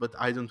knows? But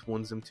I don't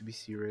want them to be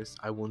serious.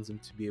 I want them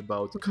to be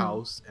about Mm-hmm.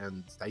 cows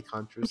and night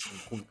hunters and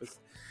hunkas,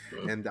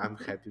 and I'm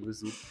happy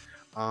with it.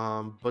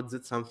 But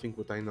that's something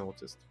what I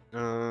noticed.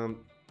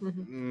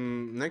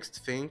 Mm-hmm. Next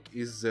thing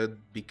is that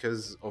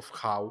because of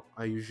how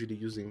I usually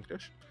use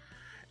English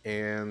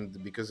and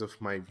because of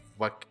my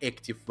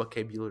active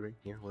vocabulary,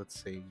 yeah, let's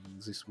say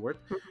this word,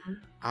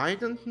 I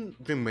don't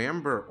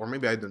remember, or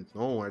maybe I don't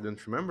know, I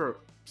don't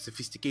remember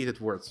sophisticated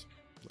words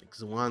like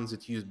the ones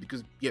that use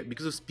because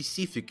of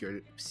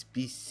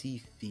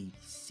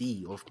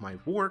specificity of my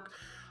work,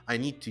 I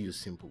need to use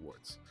simple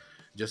words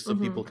just so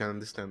Mm-hmm. people can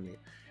understand me.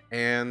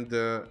 And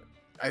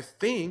I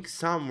think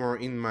somewhere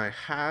in my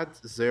head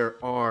there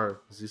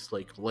are this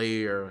like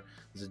layer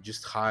that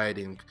just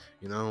hiding,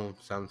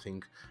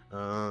 something,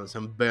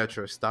 some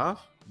better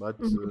stuff. But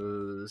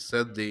Mm-hmm.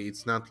 sadly,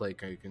 it's not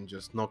like I can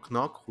just knock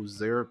knock. Who's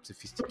there?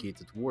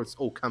 Sophisticated words.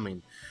 Oh, come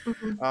in.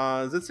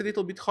 Mm-hmm. That's a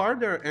little bit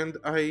harder, and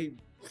I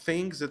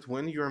think that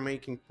when you're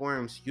making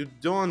poems, you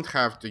don't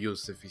have to use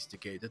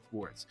sophisticated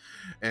words,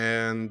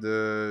 and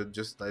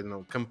just, I don't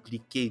know,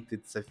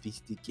 complicated,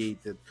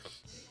 sophisticated.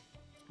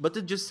 But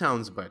it just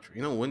sounds better,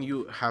 when you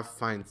have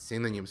find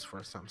synonyms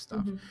for some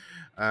stuff.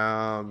 Mm-hmm.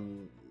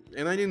 Um,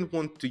 and I didn't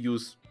want to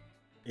use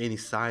any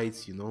sites,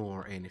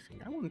 or anything.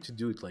 I wanted to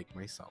do it like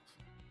myself.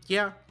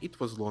 Yeah, it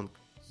was long.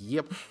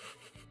 Yep.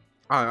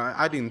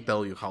 I didn't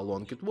tell you how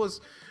long it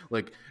was.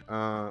 Like,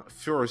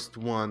 first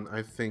one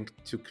I think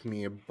took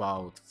me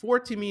about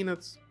 40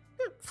 minutes.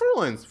 Yeah,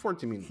 freelance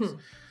 40 minutes.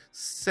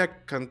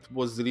 Second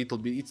was a little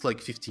bit. It's like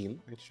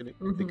 15 actually,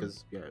 Mm-hmm.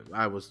 because yeah,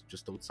 I was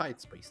just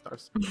outside Space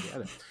Stars.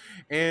 Yeah,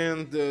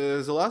 and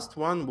the last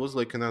one was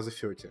like another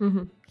 30.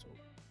 Mm-hmm. So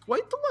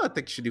quite a lot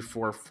actually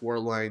for a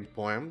 4-line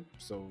poem.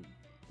 So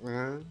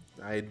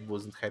I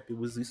wasn't happy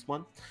with this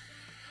one.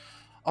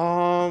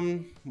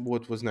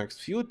 What was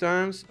next? Few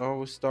times I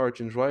was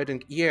starting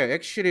writing. Yeah,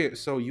 actually,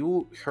 so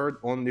you heard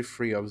only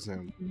three of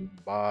them,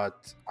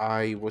 but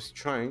I was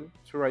trying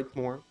to write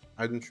more.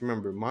 I don't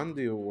remember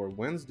Monday or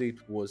Wednesday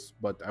it was,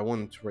 but I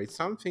wanted to write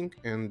something.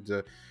 And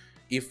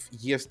if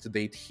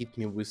yesterday it hit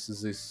me with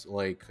this,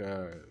 like,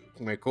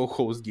 my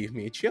co-host gave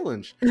me a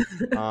challenge,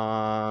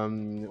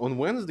 on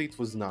Wednesday it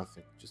was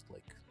nothing, just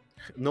like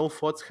no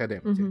thoughts, head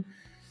empty. Mm-hmm.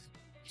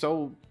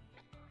 So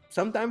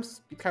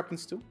sometimes it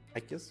happens too, I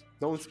guess.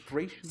 No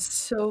inspiration.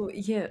 So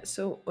yeah,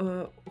 so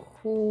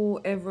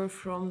whoever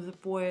from the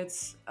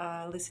poets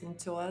listening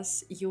to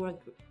us, you are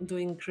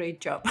doing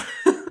great job.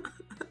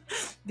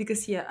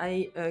 Because yeah,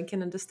 I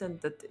can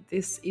understand that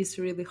this is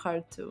really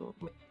hard to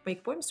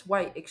make poems.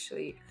 Why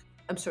actually?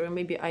 I'm sorry,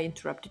 maybe I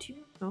interrupted you.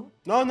 No.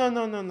 No, no,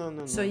 no, no, no,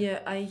 no, So no. yeah,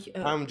 I.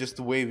 I'm just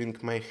waving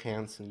my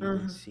hands and you don't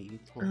Uh-huh, see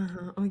it. Like,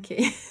 uh-huh,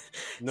 okay.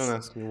 don't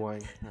ask me why.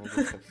 I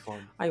just have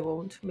fun. I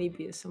won't.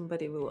 Maybe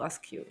somebody will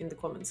ask you in the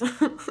comments.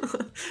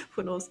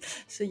 Who knows?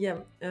 So yeah,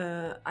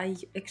 I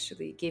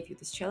actually gave you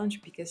this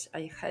challenge because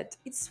I had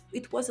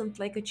it wasn't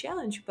like a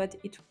challenge, but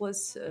it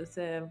was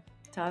the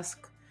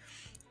task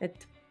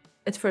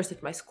at first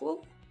at my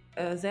school,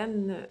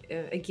 then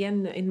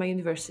again in my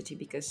university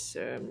because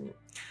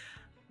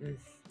mm,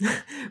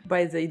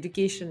 by the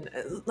education,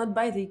 not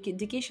by the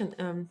education,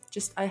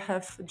 just I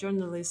have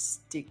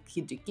journalistic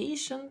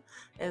education,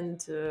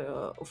 and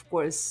of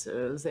course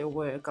there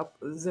were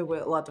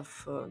a lot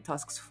of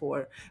tasks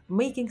for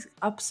making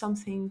up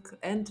something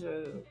and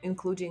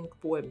including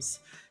poems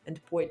and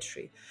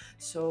poetry.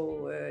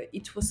 So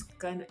it was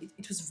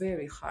it was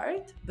very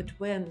hard, but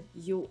when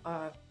you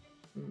are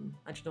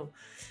I don't know,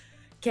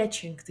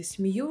 catching this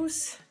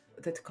muse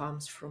that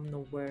comes from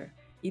nowhere,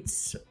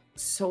 it's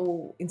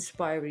so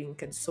inspiring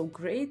and so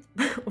great.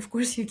 Of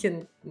course, you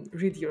can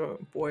read your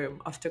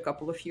poem after a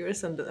couple of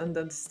years and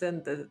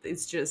understand that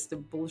it's just a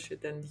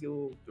bullshit and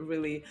you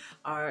really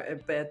are a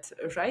bad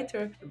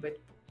writer, a bad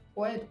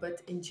poet.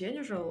 But in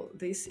general,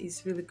 this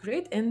is really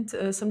great. And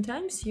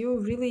sometimes you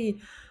really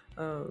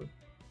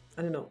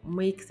I don't know,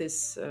 make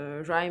this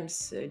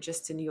rhymes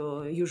just in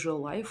your usual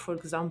life. For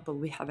example,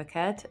 we have a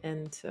cat,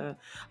 and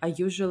I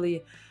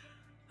usually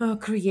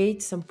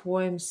create some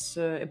poems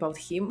about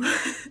him,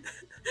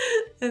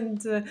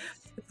 and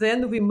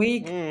then we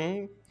make.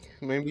 Mm,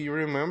 maybe you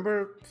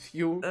remember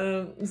few.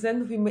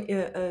 Then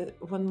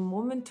one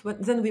moment.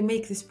 Then we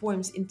make these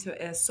poems into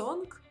a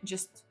song,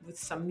 just with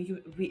some.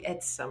 We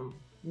add some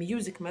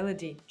music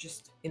melody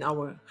just in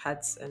our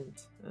heads and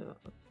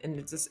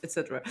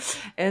etc.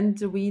 And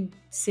we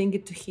sing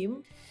it to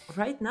him.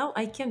 Right now,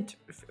 I can't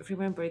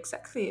remember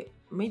exactly.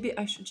 Maybe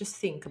I should just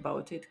think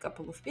about it a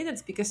couple of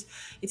minutes because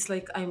it's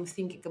like I'm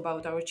thinking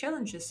about our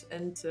challenges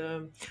and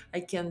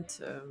I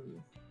can't.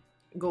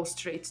 Go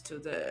straight to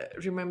the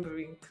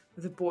remembering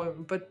the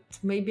poem, but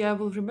maybe I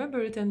will remember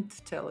it and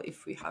tell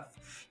if we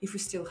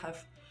still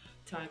have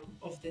time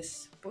of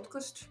this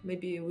podcast.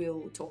 Maybe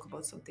we'll talk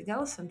about something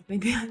else, and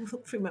maybe I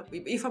will remember.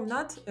 If I'm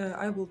not,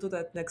 I will do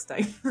that next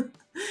time.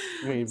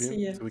 Maybe So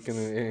yeah, so we can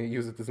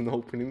use it as an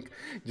opening,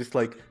 just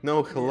like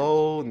no yeah.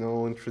 hello,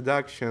 no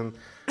introduction.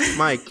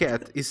 My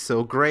cat is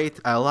so great.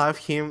 I love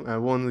him. I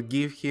want to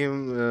give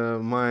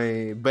him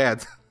my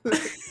bed.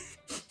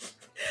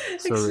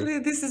 Sorry. Actually,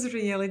 this is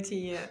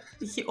reality. Yeah,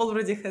 he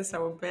already has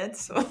our bed.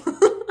 So,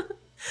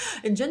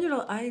 in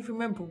general, I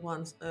remember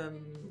once.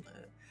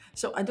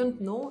 So I don't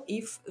know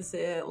if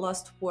the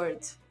last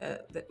word,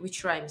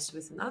 which rhymes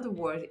with another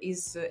word,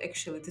 is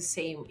actually the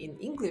same in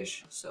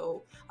English.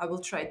 So I will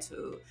try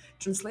to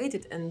translate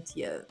it. And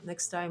yeah,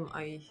 next time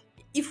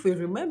if we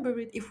remember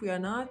it, if we are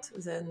not,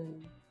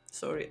 then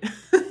sorry.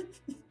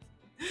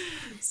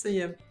 So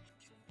yeah.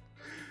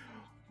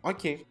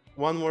 Okay.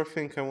 One more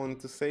thing I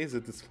wanted to say is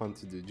that it's fun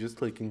to do.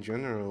 Just like in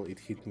general, it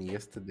hit me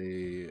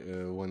yesterday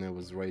when I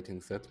was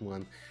writing that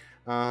one.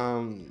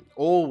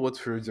 All what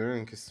we're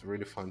doing is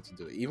really fun to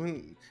do.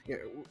 Even yeah,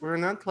 we're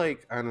not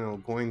like I don't know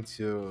going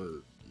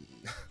to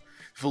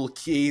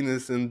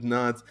volcanoes and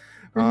not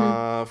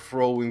Hmm.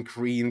 throwing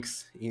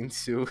rings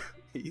into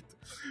it.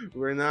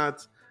 We're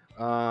not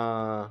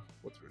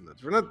what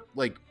we're not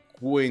like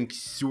going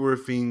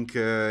surfing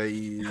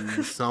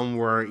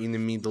somewhere in the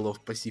middle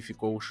of Pacific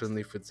Ocean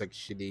if it's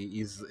actually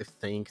is a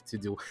thing to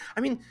do.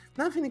 I mean,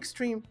 nothing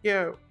extreme.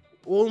 Yeah,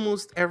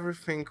 almost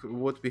everything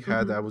what we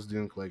had, Hmm. I was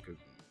doing like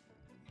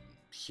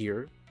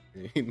here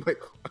in my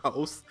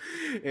house,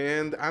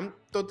 and I'm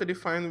totally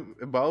fine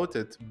about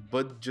it.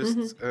 But Hmm.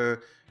 just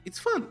it's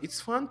fun. It's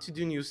fun to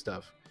do new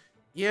stuff.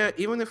 Yeah,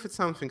 even if it's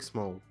something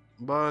small.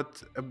 But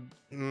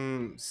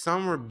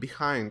somewhere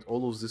behind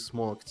all of these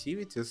small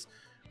activities,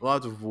 a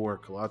lot of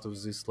work, a lot of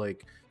this like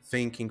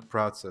thinking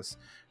process,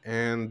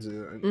 and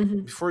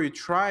Hmm. before you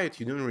try it,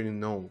 you don't really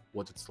know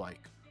what it's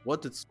like. What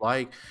it's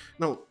like.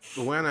 No,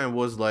 when I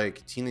was like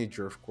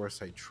teenager, of course,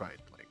 I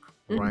tried like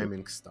Hmm.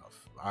 rhyming stuff.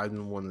 I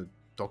don't want to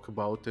talk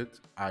about it.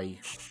 I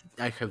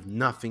have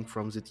nothing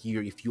from that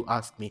year. If you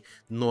ask me,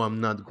 no, I'm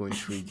not going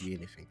to read you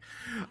anything.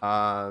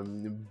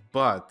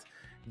 But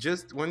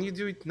just when you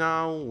do it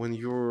now, when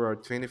you're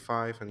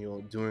 25 and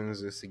you're doing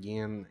this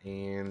again,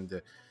 and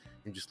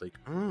you're just like,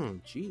 oh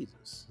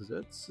Jesus,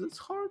 that's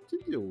hard to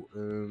do,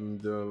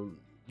 and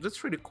that's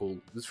really cool.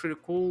 That's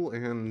really cool,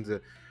 and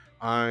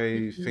I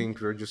Hmm. think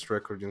we're just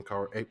recording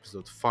our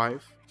episode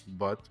 5,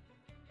 but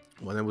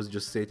when I was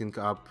just setting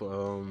up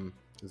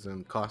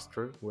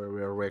Zencaster where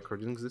we are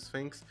recording these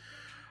things,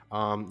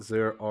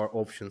 there are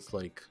options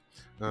like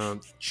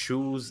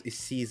choose a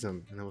season,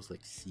 and I was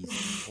like,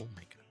 season? Oh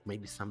my god,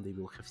 maybe someday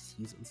we'll have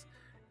seasons.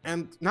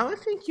 And now I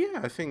think, yeah,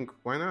 I think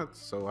why not?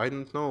 So I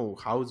don't know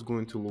how it's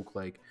going to look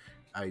like.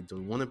 I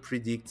don't want to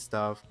predict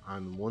stuff. I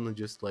don't want to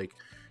just like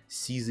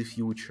see the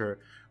future,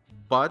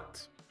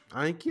 but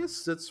I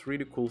guess that's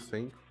really cool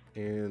thing.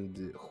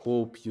 And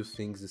hope you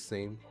think the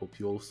same. Hope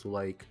you also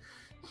like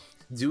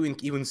doing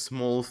even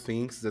small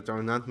things that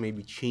are not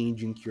maybe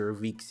changing your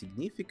week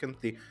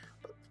significantly,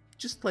 but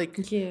just like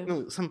Yeah.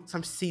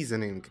 some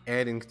seasoning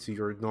adding to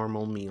your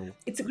normal meal.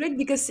 It's great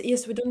because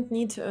yes, we don't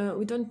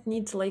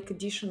need like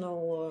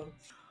additional,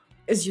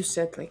 as you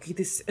said, like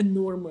this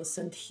enormous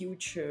and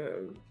huge,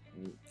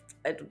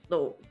 I don't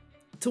know,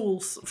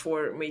 tools for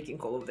making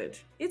all of that.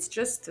 It's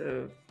just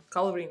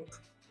coloring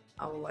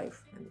our life,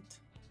 and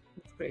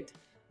it's great.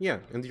 Yeah,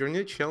 and your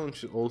new challenge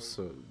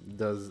also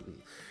does.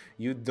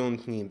 You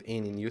don't need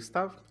any new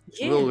stuff.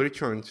 We'll Yeah.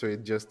 return to it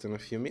just in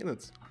a few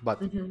minutes, but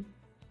Hmm.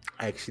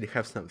 I actually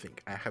have something.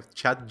 I have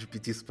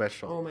ChatGPT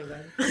special. Oh my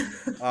god.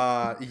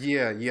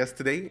 Yeah,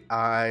 yesterday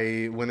I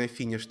when I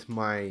finished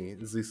my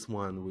this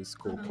one with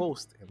Uh-huh.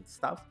 co-host and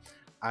stuff,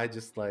 I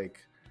just like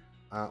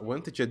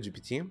went to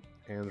ChatGPT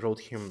and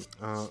wrote him,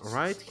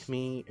 write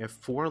me a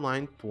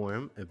 4-line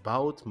poem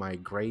about my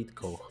great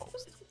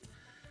co-host.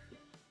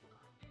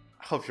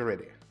 Hope you're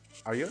ready.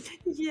 Are you?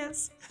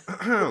 Yes.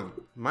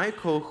 My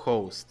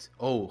co-host.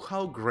 Oh,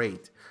 how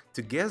great!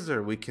 Together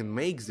we can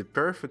make the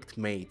perfect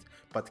mate.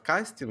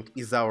 Podcasting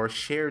is our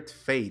shared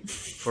fate.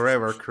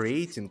 Forever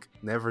creating,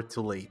 never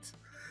too late.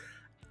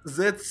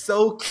 That's so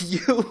Oh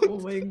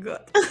cute. my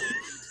god.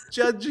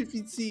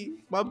 ChatGPT,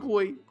 my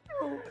boy.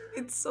 Oh,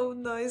 it's so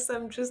nice.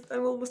 I'm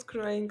almost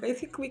crying. I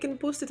think we can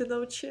post it in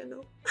our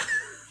channel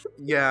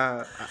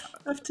Yeah.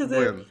 after the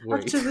When?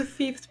 after Wait. the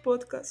fifth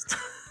podcast.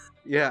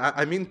 Yeah,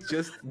 I mean,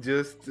 just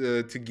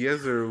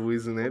together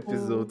with an Oh,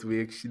 episode, we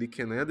actually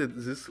can edit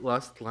this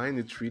last line.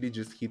 It really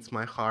just hits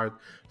my heart.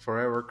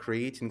 Forever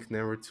creating,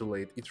 never too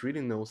late. It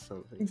really knows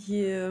something.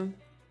 yeah.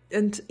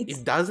 And it's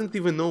It doesn't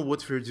even know what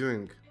we're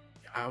doing.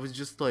 I was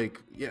just like,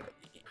 yeah.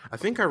 I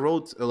think I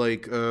wrote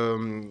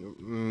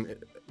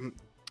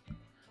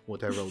what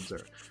I wrote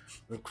there.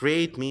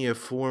 Create me a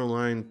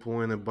 4-line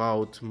poem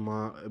about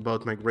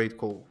my great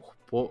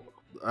co-host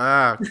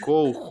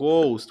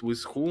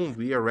with whom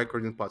we are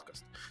recording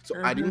podcast. So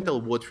I didn't uh-huh.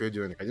 tell what we're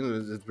doing. I didn't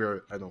know that we're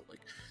I don't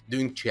like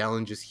doing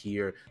challenges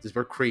here. That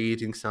we're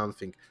creating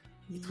something.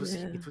 It was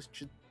Yeah.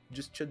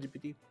 just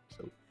ChatGPT.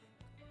 So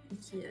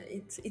Yeah,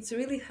 it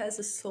really has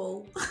a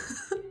soul.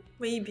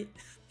 Maybe.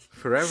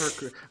 Forever.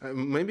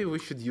 Maybe we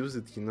should use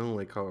it,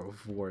 like our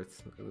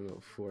words, I don't know,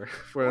 for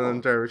for an Oh,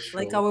 entire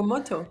like show. our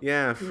motto. Yeah,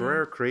 Yeah,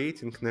 forever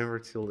creating, never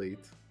too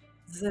late.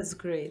 that's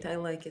great. I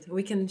like it.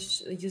 We can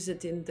use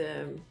it in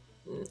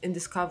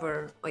this cover,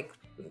 like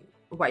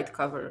white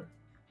cover,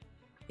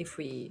 if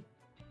we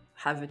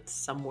have it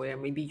somewhere.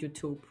 Maybe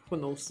YouTube. Who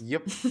knows?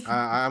 Yep,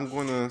 I'm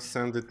gonna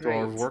send it to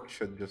our Great.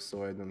 workshop just so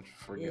I don't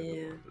forget Yeah,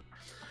 about it.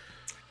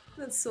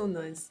 that's so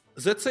nice.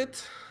 That's it.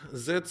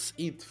 That's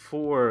it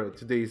for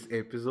today's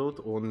episode.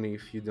 Only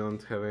if you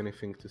don't have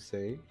anything to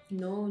say.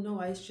 No, no,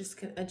 I just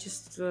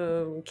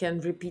can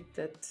repeat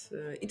that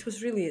it was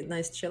really a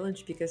nice challenge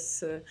because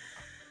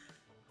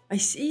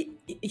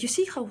you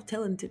see how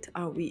talented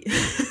are we.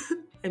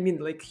 I mean,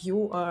 like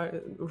you are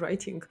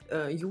writing,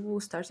 you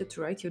started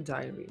to write your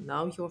diary.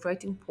 Now you're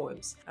writing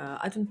poems.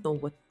 I don't know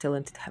what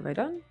talented have I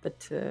done,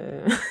 but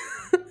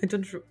I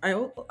don't. I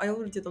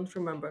already don't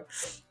remember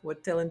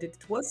what talented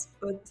it was.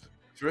 But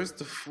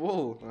First of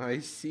all, I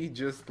see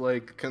just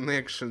like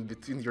connection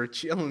between your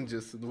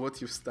challenges and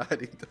what you've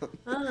studied on.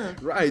 ah,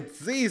 Write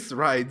this,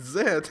 write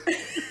that.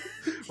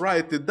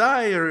 Write a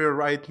diary,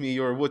 write me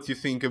your what you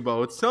think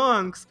about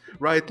songs,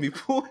 write me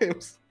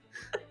poems.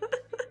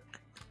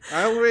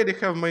 I already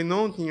have my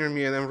note near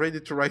me and I'm ready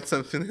to write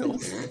something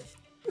else.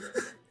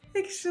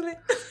 actually,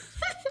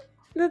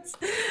 that's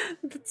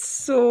that's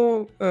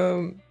so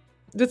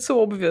that's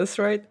so obvious,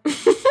 right?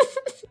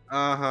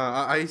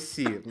 I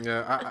see.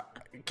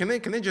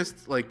 Can I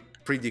just like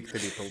predict a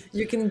little?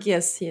 You can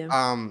guess here.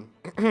 Um,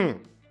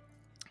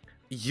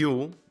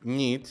 you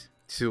need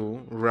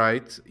to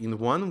write in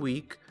 1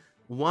 week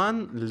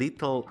one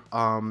little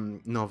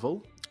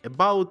novel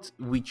about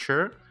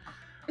Witcher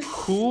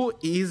who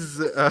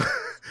is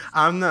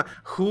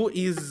who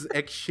is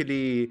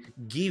actually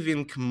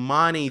giving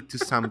money to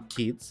some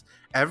kids.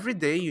 Every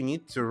day you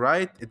need to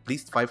write at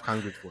least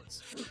 500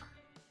 words.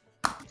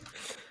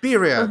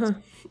 Period.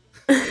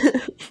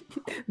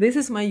 This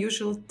is my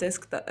usual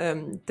test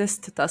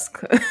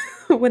task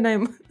when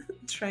I'm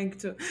trying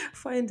to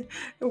find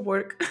a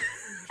work.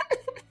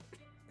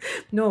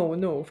 No,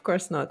 no, of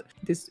course not.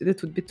 That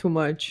would be too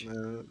much.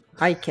 Uh,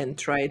 I can't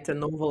write a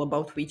novel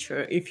about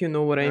Witcher, if you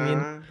know what I mean.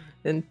 uh,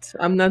 And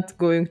I'm not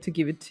going to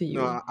give it to no,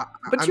 you.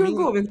 But you're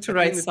going to I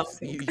write mean, it's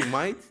something. you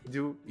might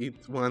do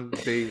it one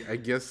day, I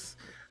guess.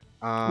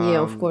 Yeah,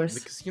 of course.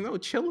 Because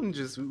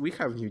challenges, we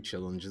have new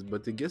challenges,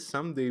 but I guess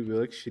someday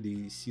we'll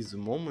actually see the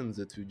moments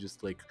that we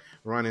just like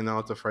running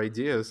out of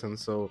ideas, and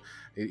so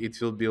it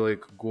will be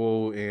like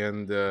go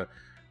and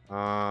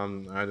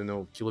I don't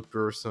know, kill a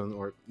person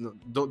or no,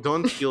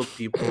 don't kill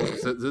people.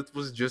 That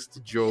was just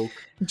a joke.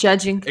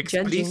 Judging.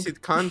 Explicit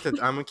content,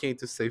 I'm okay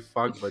to say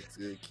fuck, but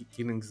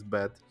killing's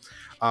bad.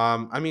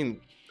 I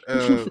mean,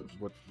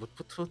 what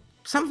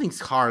something's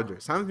harder,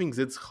 something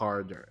that's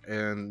harder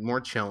and more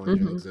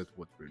challenging than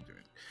what we're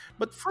doing.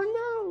 But for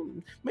now,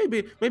 maybe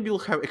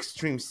we'll have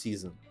extreme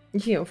season.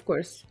 Yeah, of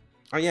course.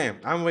 Oh yeah,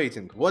 I'm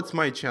waiting. What's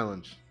my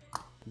challenge?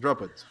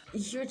 Drop it.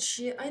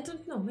 Yuchi, I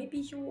don't know. Maybe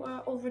you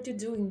are already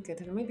doing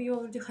it, or maybe you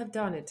already have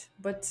done it.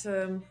 But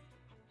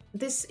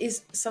this is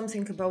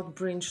something about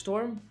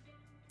brainstorm.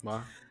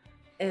 What?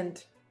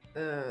 And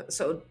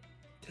so,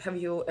 have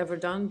you ever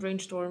done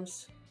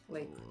brainstorms?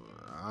 Like,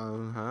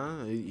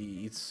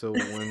 It's so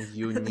when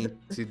you need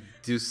to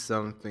do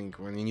something,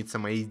 when you need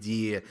some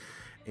idea,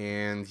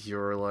 and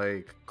you're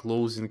like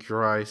closing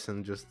your eyes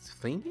and just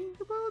thinking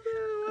about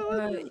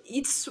it.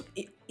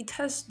 it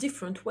has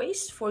different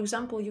ways. For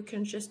example, you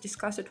can just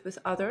discuss it with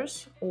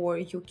others, or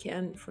you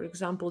can, for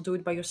example, do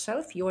it by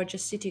yourself. You are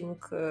just sitting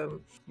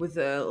with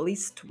a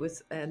list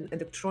with an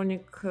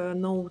electronic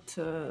note,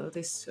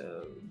 this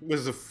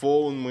With the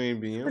phone,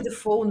 maybe. Yeah? with the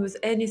phone, with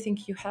anything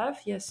you have,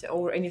 yes,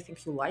 or anything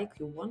you like,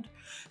 you want,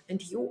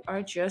 and you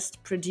are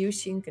just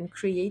producing and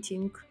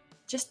creating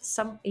just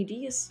some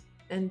ideas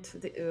and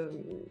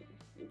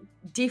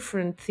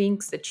different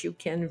things that you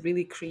can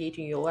really create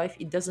in your life.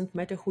 It doesn't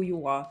matter who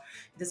you are,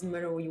 it doesn't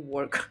matter where you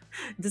work,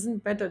 it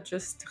doesn't matter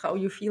just how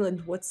you feel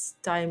and what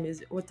time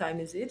is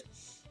it.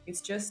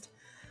 It's just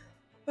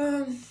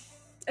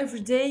every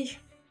day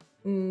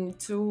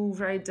to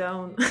write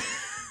down.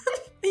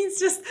 It's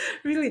just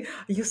really,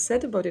 you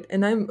said about it,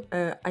 and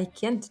I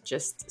can't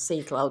just say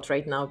it loud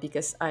right now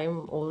because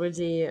I'm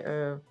already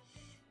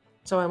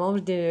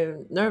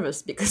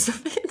nervous because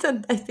of it,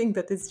 and I think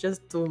that it's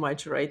just too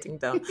much writing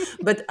down.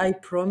 But I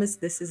promise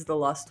this is the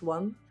last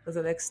one.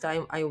 The next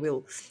time I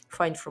will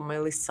find from my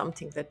list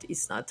something that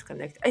is not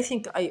connected. I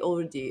think I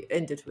already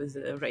ended with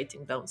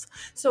writing downs.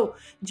 So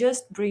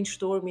just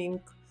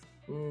brainstorming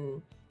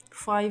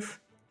 5-7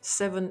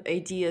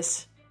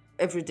 ideas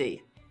every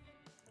day.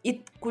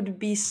 It could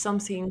be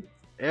something.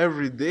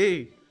 Every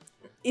day.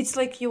 It's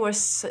like you are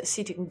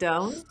sitting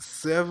down.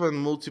 7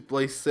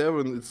 multiply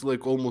 7, it's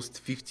like almost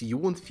 50. You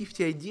want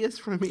 50 ideas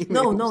from me?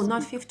 No,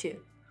 not 50.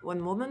 One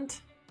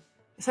moment.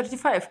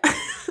 35.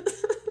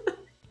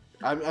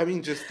 I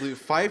mean, just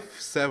 5,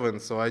 7.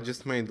 So I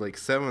just made like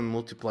 7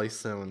 multiply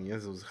 7.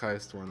 Yes, it was the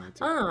highest one I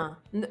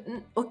took.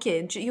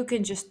 Okay, you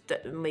can just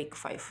make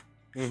five.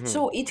 Mm-hmm.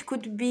 So it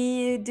could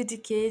be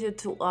dedicated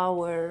to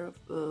our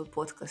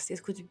podcast.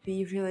 It could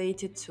be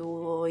related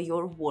to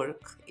your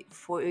work,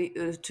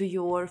 to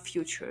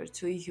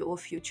your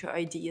future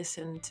ideas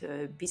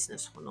and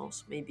business. Who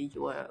knows? Maybe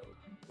you are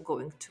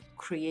going to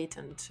create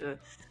and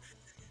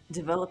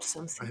develop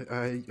something.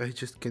 I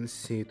just can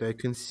see it. I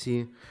can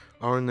see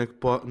our next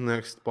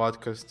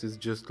podcast is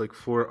just like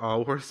 4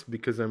 hours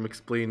because I'm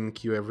explaining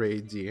you every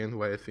idea and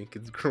why I think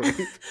it's great.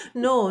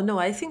 No,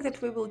 I think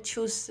that we will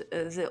choose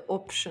the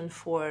option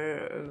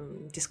for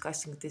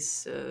discussing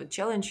this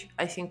challenge.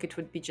 I think it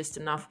would be just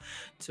enough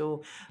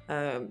to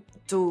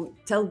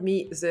tell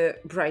me the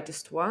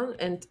brightest one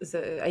and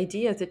the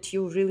idea that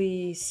you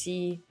really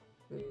see.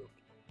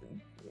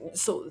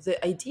 So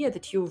the idea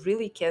that you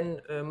really can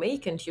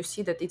make and you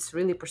see that it's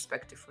really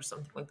perspective or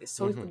something like this.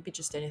 So it Hmm. could be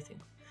just anything.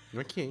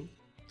 Okay,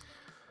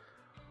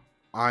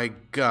 I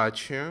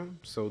gotcha.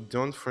 So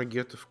don't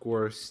forget, of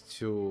course,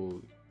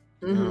 to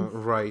Hmm.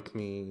 write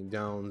me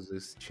down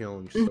this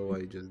challenge so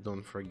I just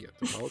don't forget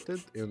about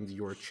it. And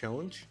your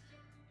challenge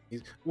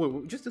is.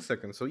 Wait, just a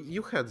second. So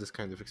you had this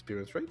kind of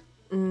experience, right?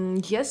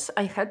 Yes,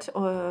 I had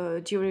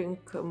during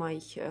my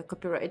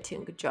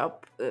copywriting job.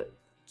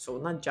 So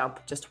not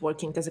job, just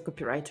working as a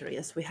copywriter.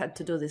 Yes, we had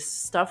to do this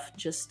stuff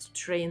just to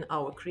train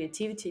our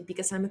creativity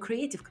because I'm a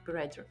creative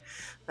copywriter,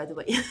 by the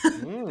way.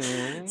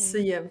 So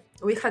Mm. yeah,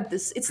 we had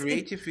this. It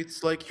Creative,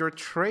 it's like your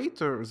trait,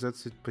 or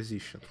that's its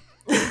position?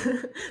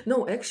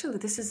 no, actually,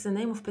 this is the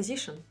name of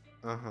position.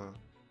 Uh-huh.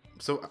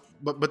 So,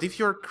 but if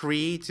you're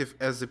creative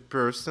as a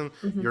person,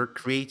 you're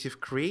creative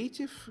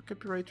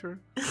copywriter.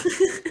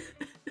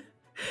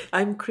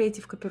 I'm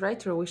creative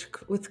copywriter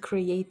with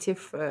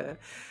creative.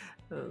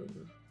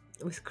 Um,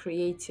 with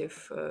creative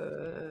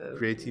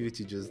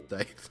Creativity just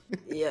died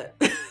yeah.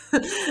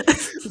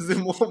 the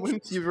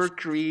moment you were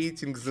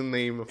creating the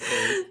name of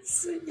it.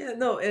 So yeah,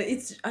 no,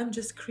 it's I'm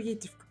just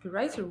creative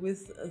copywriter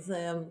with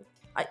the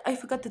I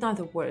forgot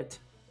another word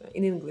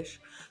in English.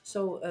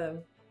 So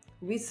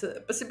with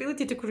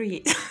possibility to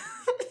create.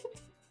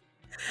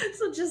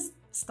 So just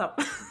stop.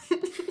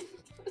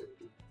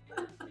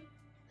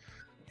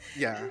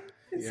 Yeah,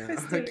 It's yeah. Okay.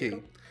 hysterical.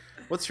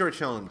 What's your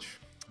challenge?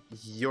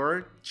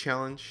 Your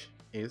challenge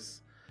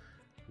is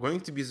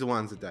going to be the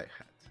one that I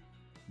had,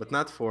 but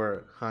not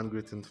for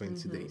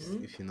 120 days,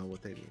 if you know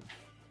what I mean.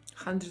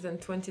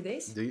 120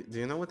 days? Do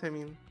you know what I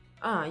mean?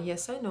 Ah,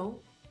 yes, I know.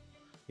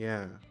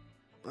 Yeah,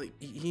 like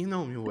you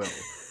know me well.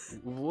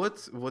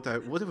 What I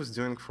was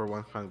doing for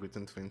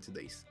 120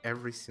 days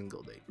every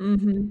single day.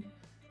 Mm-hmm.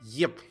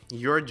 Yep,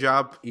 your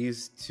job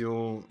is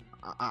to.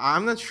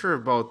 I'm not sure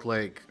about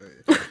like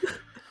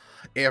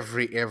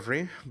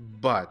every,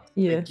 but I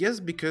Yeah. guess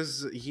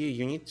because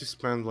you need to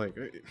spend like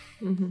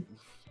Mm-hmm.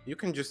 you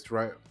can just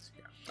write.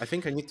 Yeah, I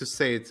think I need to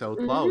say it out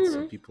loud so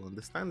Mm-hmm. people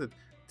understand it.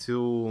 To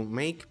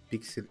make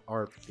pixel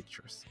art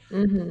pictures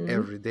Mm-hmm.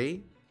 every day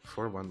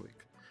for 1 week.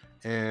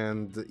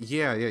 And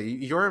yeah,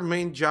 your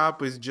main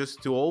job is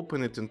just to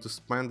open it and to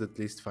spend at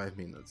least 5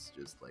 minutes.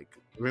 Just like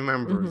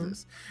remember Mm-hmm.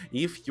 this.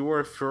 If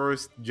your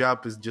first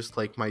job is just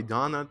like my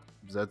donut,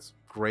 that's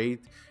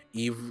great.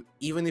 If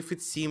even if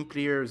it's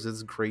simpler,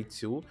 that's great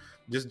too.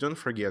 Just don't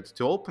forget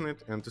to open it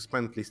and to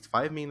spend at least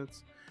 5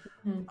 minutes.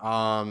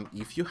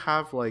 If you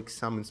have like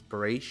some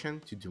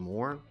inspiration to do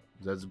more,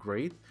 that's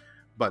great.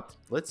 But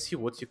let's see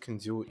what you can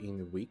do in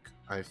a week.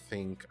 I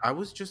think I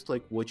was just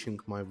like watching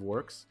my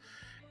works,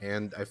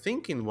 and I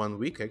think in 1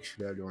 week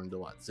actually I learned a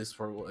lot. This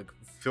for like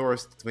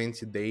first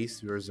 20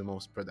 days were the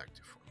most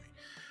productive for me.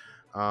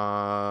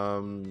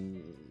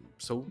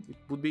 So it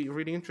would be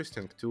really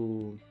interesting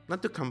to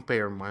not to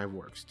compare my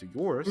works to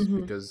yours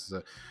Mm-hmm. because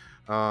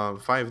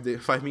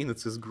 5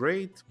 minutes is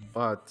great,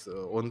 but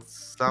on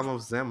some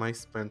of them I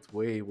spent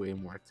way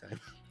more time.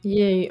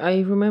 Yeah, I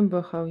remember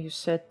how you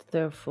sat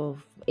there for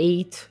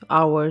 8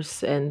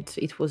 hours and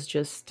it was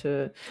just,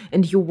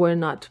 and you were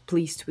not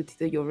pleased with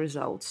your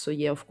results. So,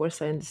 yeah, of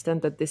course, I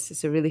understand that this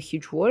is a really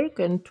huge work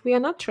and we are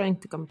not trying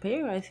to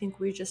compare. I think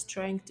we're just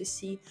trying to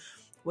see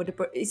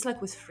it's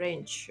like with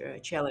French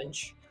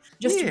challenge.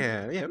 Just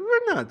Yeah,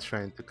 we're not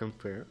trying to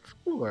compare, of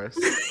course.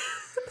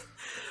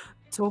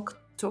 talk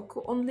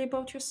only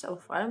about yourself.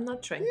 I am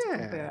not trying to Yeah,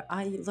 compare.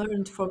 I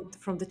learned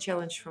from the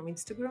challenge from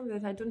Instagram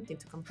that I don't need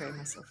to compare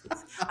myself with.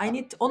 I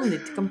need only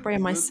to compare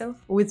that, myself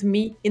with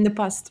me in the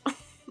past.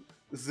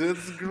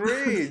 that's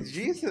great.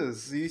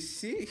 Jesus, you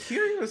see,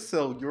 hear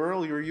yourself, girl.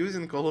 You're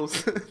using all of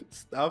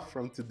stuff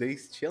from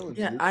today's challenge.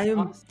 Yeah, I That's am.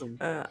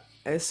 awesome.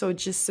 So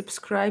just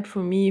subscribe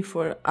for me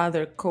for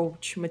other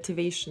coach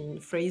motivation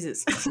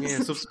phrases. Yeah,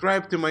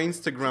 subscribe to my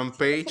Instagram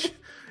page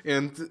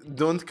and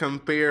don't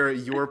compare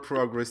your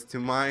progress to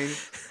mine.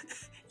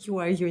 You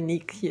are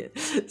unique here.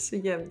 So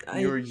yeah,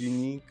 You're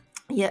unique.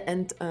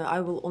 and I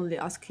will only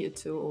ask you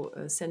to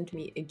send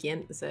me again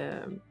the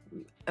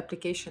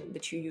application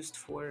that you used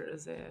for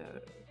the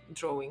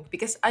drawing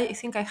because I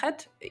think I had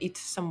it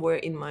somewhere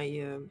in my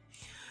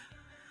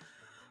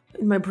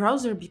in my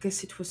browser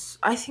because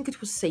I think it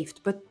was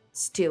saved, but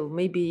still,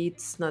 maybe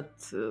it's not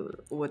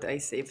what I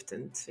saved.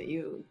 And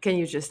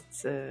you just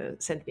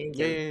send me Yeah, again?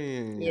 yeah, yeah,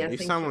 yeah, yeah. Yeah, If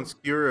thank you. someone's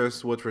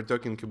curious what we're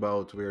talking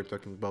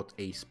about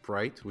a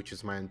Sprite, which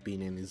is my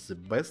opinion is the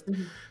best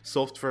Mhm.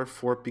 software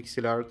for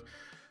pixel art.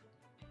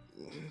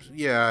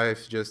 Yeah, I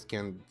just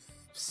can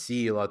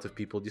see a lot of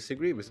people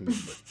disagree with me,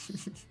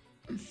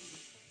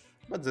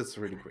 but that's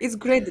really great. It's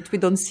great that we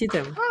don't see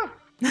them. Ah,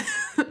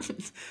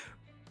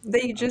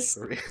 They I'm just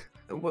sorry.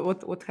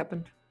 what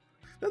happened?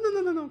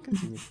 No.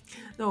 Continue.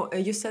 No,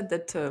 you said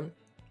that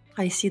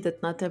I see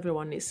that not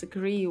everyone is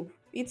agree.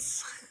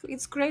 It's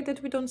it's great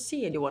that we don't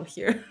see anyone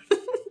here,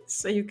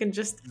 so you can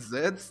just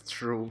That's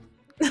true.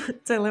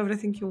 tell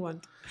everything you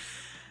want.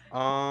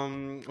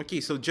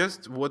 Okay, so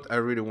just what I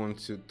really want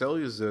to tell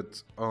you is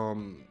that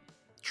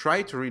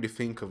try to really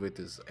think of it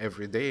as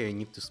every day I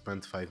need to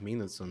spend 5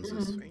 minutes on this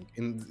Mhm. thing.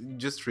 And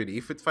just really,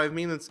 if it's 5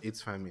 minutes,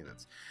 it's 5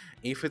 minutes.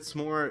 If it's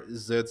more,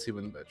 that's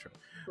even better.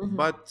 Mhm.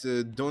 But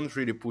don't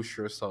really push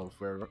yourself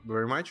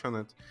very much on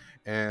it.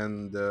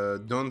 And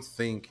don't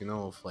think,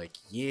 of like,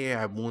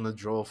 yeah, I want to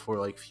draw for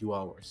like few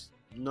hours.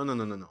 No.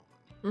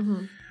 Mhm.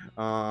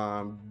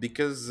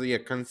 Because yeah,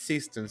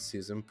 consistency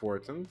is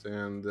important,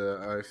 and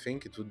I think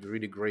it would be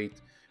really great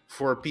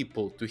for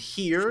people to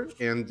hear.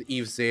 And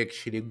if they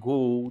actually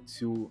go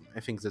to, I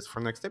think that's for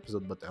next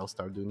episode, but I'll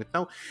start doing it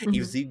now. If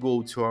Mhm. they go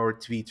to our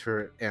Twitter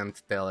and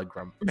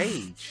Telegram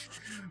page,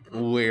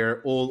 where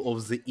all of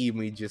the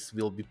images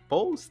will be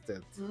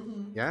posted.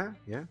 Mhm.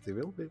 Yeah, they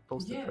will be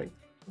posted, Yeah, right?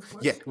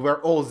 of Yeah, course. where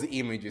all the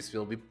images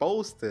will be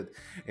posted,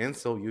 and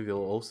so you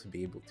will also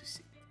be able to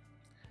see.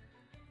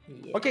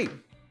 Yeah. Okay,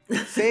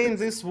 saying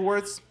these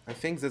words, I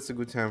think that's a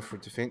good time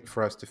for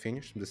us to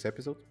finish this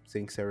episode.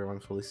 Thanks everyone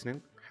for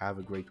listening. Have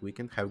a great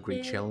weekend. Have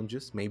great Yeah.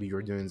 challenges. Maybe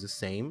you're doing the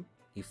same.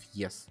 If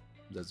yes,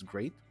 that's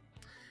great.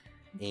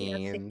 Yeah.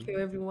 Thank you,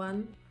 And everyone,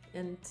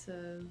 and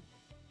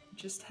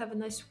just have a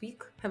nice week.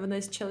 Have a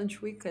nice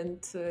challenge week, and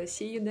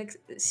see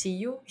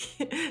you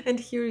and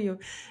hear you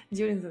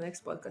during the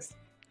next podcast.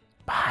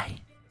 bye.